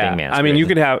 Just not being mana I mean,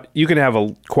 screwed. you can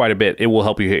have quite a bit. It will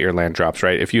help you hit your land drops,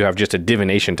 right? If you have just a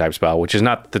divination type spell, which is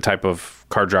not the type of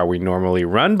card draw we normally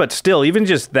run, but still, even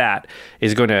just that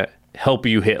is going to help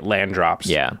you hit land drops.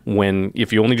 Yeah.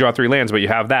 If you only draw 3 lands, but you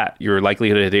have that, your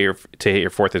likelihood to hit your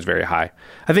 4th is very high.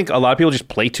 I think a lot of people just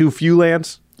play too few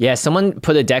lands. Yeah, someone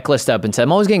put a deck list up and said,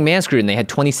 I'm always getting mana screwed, and they had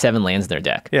 27 lands in their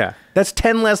deck. Yeah. That's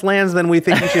 10 less lands than we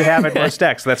think you should have in most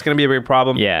decks. That's going to be a big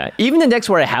problem. Yeah, even in decks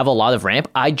where I have a lot of ramp,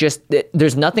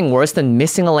 there's nothing worse than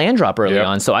missing a land drop early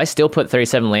on, so I still put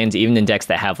 37 lands even in decks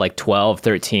that have like 12,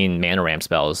 13 mana ramp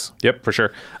spells. Yep, for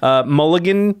sure.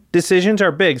 Mulligan decisions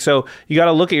are big, so you got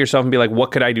to look at yourself and be like,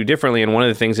 what could I do differently? And one of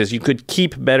the things is you could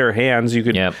keep better hands. You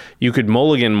could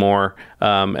mulligan more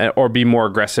or be more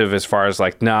aggressive as far as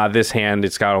like, this hand,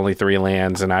 it's got only 3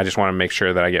 lands, and I just want to make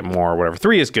sure that I get more or whatever.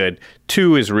 3 is good.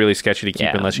 2 is really sketchy to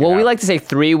keep unless you we like to say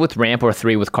 3 with ramp or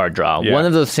 3 with card draw. Yeah. One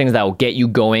of those things that will get you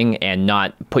going and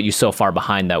not put you so far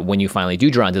behind that when you finally do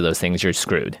draw into those things, you're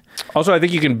screwed. Also, I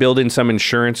think you can build in some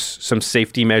insurance, some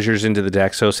safety measures into the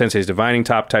deck. So Sensei's Divining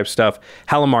Top type stuff.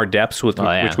 Halimar Depths, which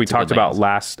we talked about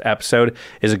last episode,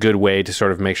 is a good way to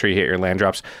sort of make sure you hit your land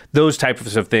drops. Those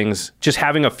types of things, just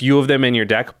having a few of them in your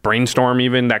deck, Brainstorm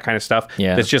even, that kind of stuff,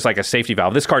 that's just like a safety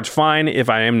valve. This card's fine if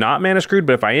I am not mana screwed,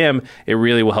 but if I am, it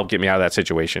really will help get me out of that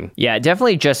situation. Yeah,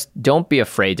 definitely just don't be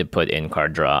afraid to put in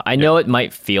card draw. I know it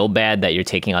might feel bad that you're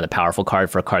taking on a powerful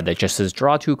card for a card that just says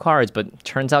draw 2 cards, but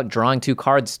turns out drawing 2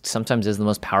 cards sometimes is the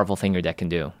most powerful thing your deck can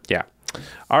do. Yeah.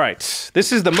 All right.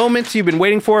 This is the moment you've been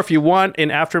waiting for. If you want an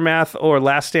Aftermath or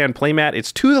Last Stand playmat,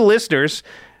 it's to the listeners.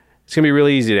 It's going to be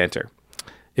really easy to enter.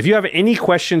 If you have any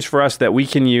questions for us that we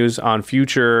can use on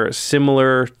future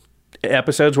similar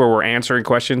episodes where we're answering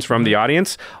questions from the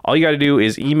audience, all you got to do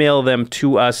is email them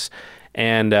to us.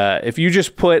 And if you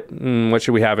just put, what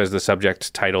should we have as the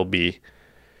subject title be?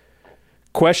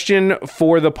 Question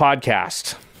for the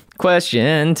podcast.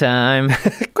 Question time.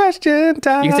 Question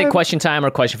time. You can say question time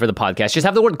or question for the podcast. Just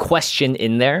have the word question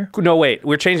in there. No, wait.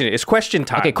 We're changing it. It's question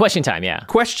time. Okay, question time, yeah.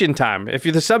 Question time. If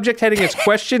the subject heading is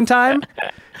question time,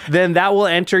 then that will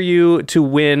enter you to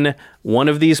win one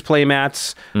of these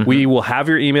playmats. We will have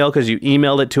your email because you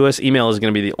emailed it to us. Email is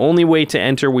going to be the only way to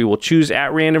enter. We will choose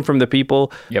at random from the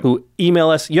people who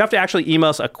email us. You have to actually email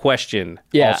us a question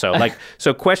also.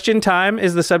 So question time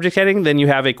is the subject heading. Then you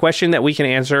have a question that we can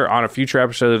answer on a future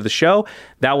episode of the show.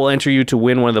 That will enter you to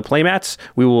win one of the playmats.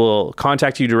 We will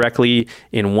contact you directly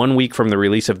in 1 week from the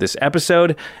release of this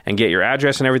episode and get your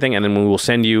address and everything. And then we will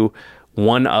send you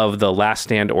one of the Last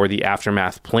Stand or the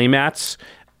Aftermath playmats.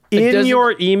 In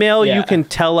your email, you can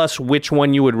tell us which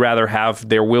one you would rather have.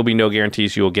 There will be no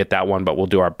guarantees you will get that one, but we'll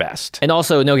do our best. And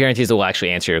also, no guarantees that we'll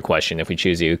actually answer your question if we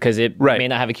choose you, because it may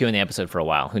not have a Q&A episode for a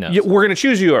while. Who knows? We're going to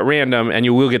choose you at random, and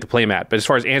you will get the playmat. But as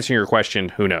far as answering your question,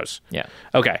 who knows? Yeah.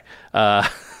 Okay.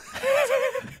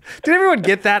 Did everyone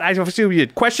get that? I assume you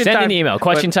did. Question Send time. an email.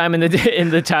 Question time in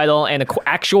the title, and an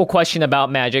actual question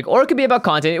about Magic, or it could be about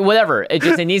content, whatever. It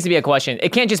needs to be a question.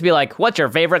 It can't just be like, "What's your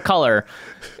favorite color?"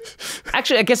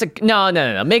 Actually, I guess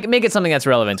no. Make it something that's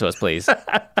relevant to us, please.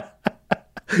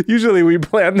 Usually we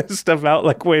plan this stuff out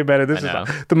like way better. This is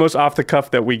the most off the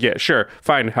cuff that we get. Sure,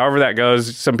 fine. However that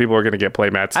goes, some people are going to get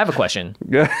playmats. I have a question.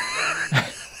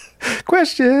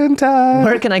 Question time.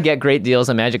 Where can I get great deals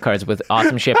on Magic cards with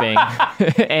awesome shipping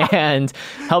and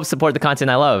help support the content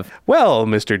I love? Well,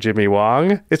 Mr. Jimmy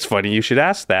Wong, it's funny you should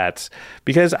ask that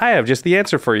because I have just the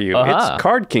answer for you. It's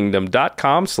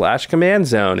cardkingdom.com/command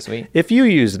zone. Sweet. If you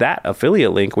use that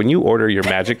affiliate link when you order your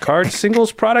Magic cards,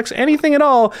 singles, products, anything at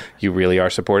all, you really are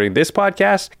supporting this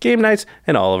podcast, game nights,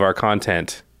 and all of our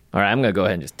content. All right, I'm going to go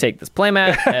ahead and just take this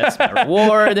playmat. That's my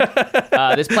reward.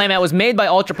 This playmat was made by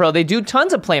Ultra Pro. They do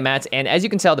tons of playmats, and as you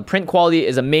can tell, the print quality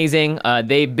is amazing.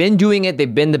 They've been doing it.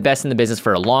 They've been the best in the business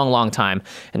for a long, long time,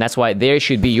 and that's why they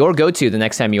should be your go-to the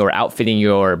next time you're outfitting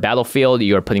your battlefield,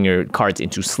 you're putting your cards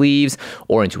into sleeves,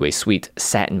 or into a sweet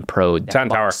Satin Pro Satin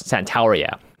Tower. Satin Tower,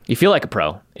 yeah. You feel like a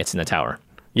pro. It's in the tower.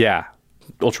 Yeah.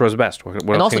 Ultra Pro's the best. What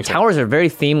And also, towers are very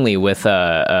themely with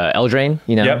Eldraine,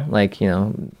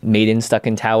 maiden stuck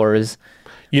in towers.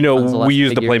 We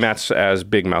use the playmats as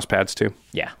big mouse pads too.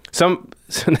 Yeah.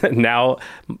 Now,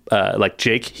 like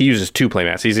Jake, he uses 2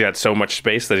 playmats. He's got so much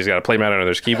space that he's got a playmat under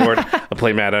his keyboard, a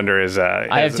playmat under his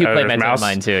I have 2 playmats on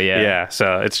mine too, yeah. Yeah,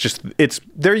 so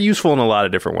they're useful in a lot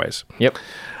of different ways. Yep.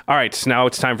 All right, so now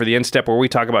it's time for the end step where we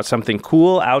talk about something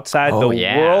cool outside the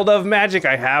world of Magic.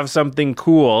 I have something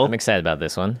cool. I'm excited about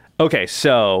this one. Okay,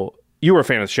 so you were a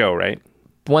fan of the show, right?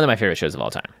 One of my favorite shows of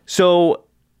all time. So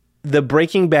the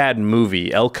Breaking Bad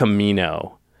movie, El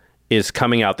Camino, is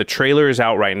coming out. The trailer is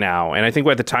out right now. And I think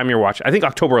at the time you're watching, I think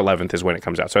October 11th is when it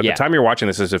comes out. So at the time you're watching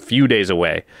this is a few days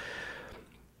away.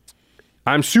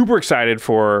 I'm super excited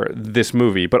for this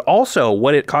movie, but also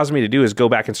what it caused me to do is go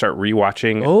back and start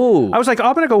rewatching. Oh, I was like,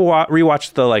 I'm going to go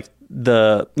rewatch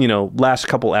the last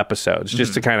couple episodes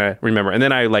just to kind of remember. And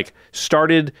then I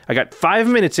got 5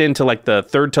 minutes into like the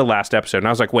third to last episode, and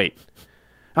I was like, wait,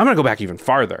 I'm going to go back even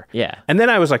farther. Yeah. And then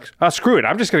I was like, oh, screw it.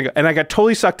 I'm just going to go. And I got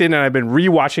totally sucked in, and I've been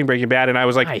rewatching Breaking Bad, and I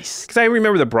was like, nice. Because I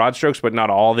remember the broad strokes, but not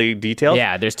all the details.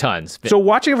 Yeah, there's tons. So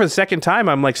watching it for the second time,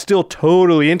 I'm like still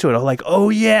totally into it. I'm like, oh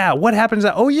yeah, what happens?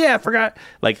 Oh yeah, I forgot.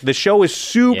 Like the show is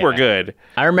super good.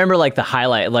 I remember like the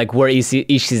highlight, like where each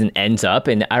season ends up,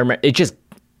 and I remember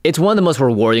it's one of the most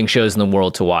rewarding shows in the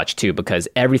world to watch too, because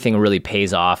everything really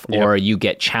pays off, or you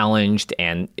get challenged,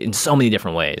 and in so many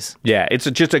different ways. Yeah, it's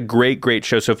just a great, great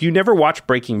show. So if you never watched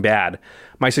Breaking Bad,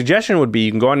 my suggestion would be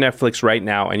you can go on Netflix right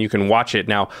now and you can watch it.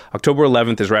 Now, October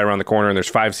 11th is right around the corner, and there's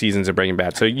 5 seasons of Breaking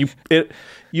Bad. So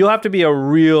you'll have to be a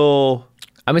real...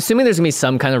 I'm assuming there's going to be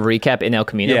some kind of recap in El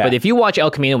Camino, but if you watch El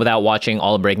Camino without watching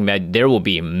all of Breaking Bad, there will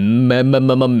be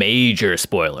major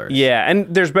spoilers. Yeah, and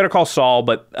there's Better Call Saul,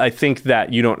 but I think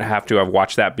that you don't have to have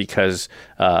watched that because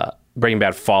Breaking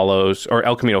Bad follows, or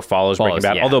El Camino follows Breaking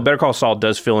Bad. Yeah. Although Better Call Saul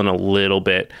does fill in a little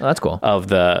bit that's cool. of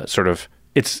the sort of...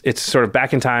 It's sort of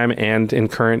back in time and in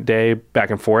current day,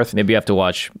 back and forth. Maybe you have to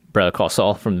watch Better Call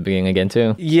Saul from the beginning again,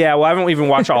 too. Yeah, well, I haven't even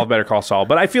watched all of Better Call Saul.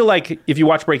 But I feel like if you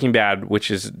watch Breaking Bad,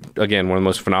 which is, again, one of the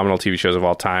most phenomenal TV shows of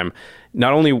all time,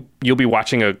 not only you'll be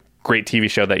watching a great TV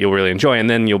show that you'll really enjoy, and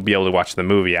then you'll be able to watch the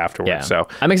movie afterwards. Yeah. So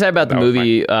I'm excited about the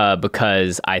movie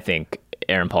because I think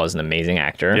Aaron Paul is an amazing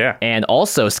actor. Yeah. And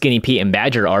also Skinny Pete and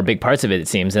Badger are big parts of it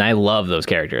seems, and I love those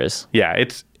characters. Yeah,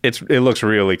 it looks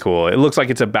really cool. It looks like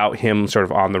it's about him sort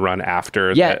of on the run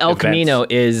after the El Camino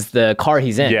is the car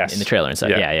he's in Yes. in the trailer and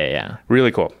stuff. Yeah.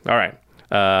 Really cool. All right.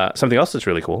 Something else that's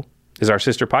really cool is our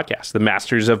sister podcast, The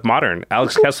Masters of Modern.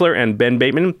 Alex Kessler and Ben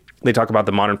Bateman, they talk about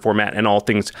the modern format and all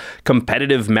things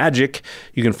competitive Magic.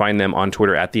 You can find them on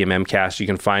Twitter at the MMCast. You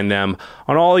can find them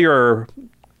on all your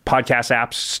podcast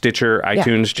apps, Stitcher,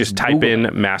 iTunes. Just type in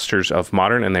Masters of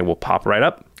Modern and they will pop right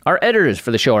up. Our editors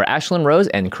for the show are Ashlyn Rose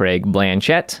and Craig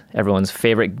Blanchett. Everyone's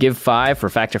favorite Give 5 for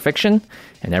Fact or Fiction,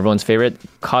 and everyone's favorite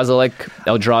Kozilek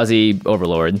Eldrazi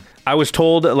Overlord. I was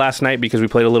told last night, because we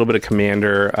played a little bit of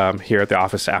Commander here at the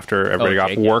office after everybody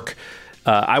got off work.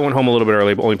 I went home a little bit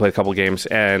early, but only played a couple games.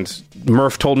 And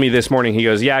Murph told me this morning, he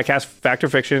goes, yeah, I cast Fact or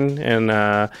Fiction, and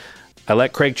I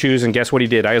let Craig choose, and guess what he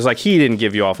did? I was like, he didn't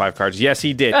give you all 5 cards. Yes,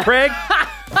 he did. Craig!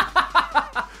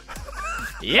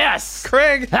 Yes!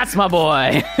 Craig! That's my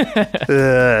boy.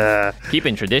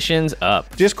 Keeping traditions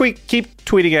up. Just keep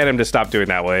tweeting at him to stop doing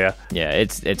that, will ya? Yeah,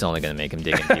 it's only going to make him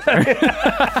dig in deeper.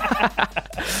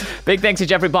 Big thanks to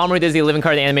Jeffrey Palmer, who does the Living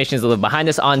Card animations that live behind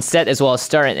us on set, as well as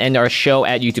start and end our show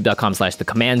at youtube.com/The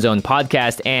Command Zone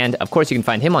Podcast. And, of course, you can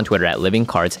find him on Twitter at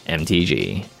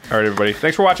LivingCardsMTG. All right, everybody.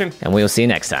 Thanks for watching. And we'll see you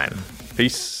next time.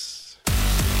 Peace.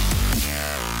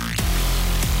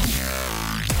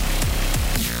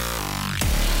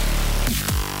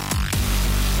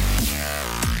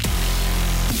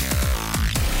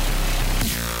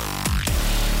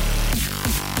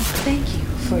 Thank you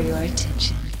for your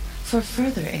attention. For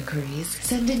further inquiries,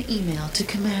 send an email to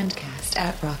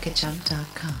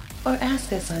commandcast@rocketjump.com or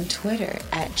ask us on Twitter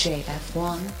at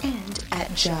JFWong and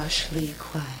at Josh Lee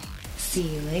Kwai. See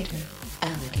you later,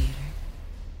 alligator.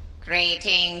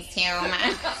 Greetings,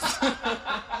 humans.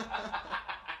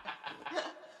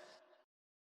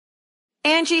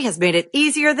 Angie has made it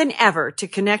easier than ever to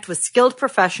connect with skilled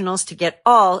professionals to get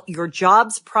all your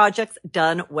jobs projects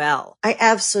done well. I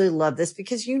absolutely love this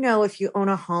because, if you own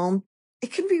a home,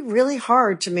 it can be really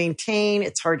hard to maintain.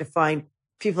 It's hard to find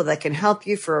people that can help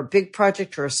you for a big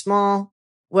project or a small.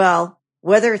 Well,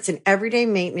 whether it's in everyday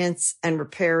maintenance and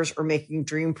repairs or making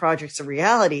dream projects a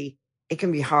reality, it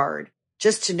can be hard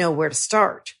just to know where to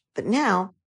start. But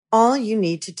now all you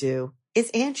need to do is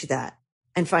Angie that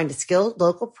and find a skilled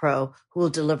local pro who will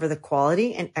deliver the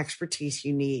quality and expertise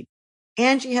you need.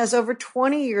 Angie has over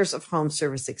 20 years of home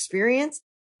service experience,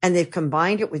 and they've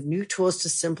combined it with new tools to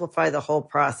simplify the whole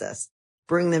process.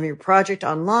 Bring them your project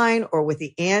online or with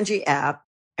the Angie app,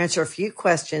 answer a few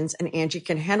questions, and Angie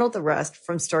can handle the rest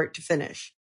from start to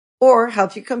finish. Or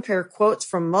help you compare quotes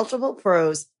from multiple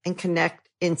pros and connect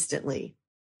instantly,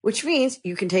 which means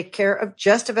you can take care of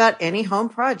just about any home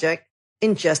project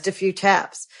in just a few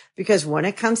taps. Because when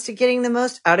it comes to getting the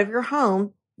most out of your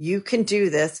home, you can do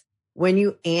this when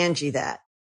you Angie that.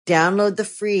 Download the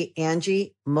free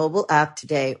Angie mobile app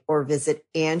today or visit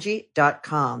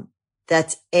Angie.com.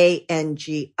 That's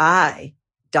ANGI.com.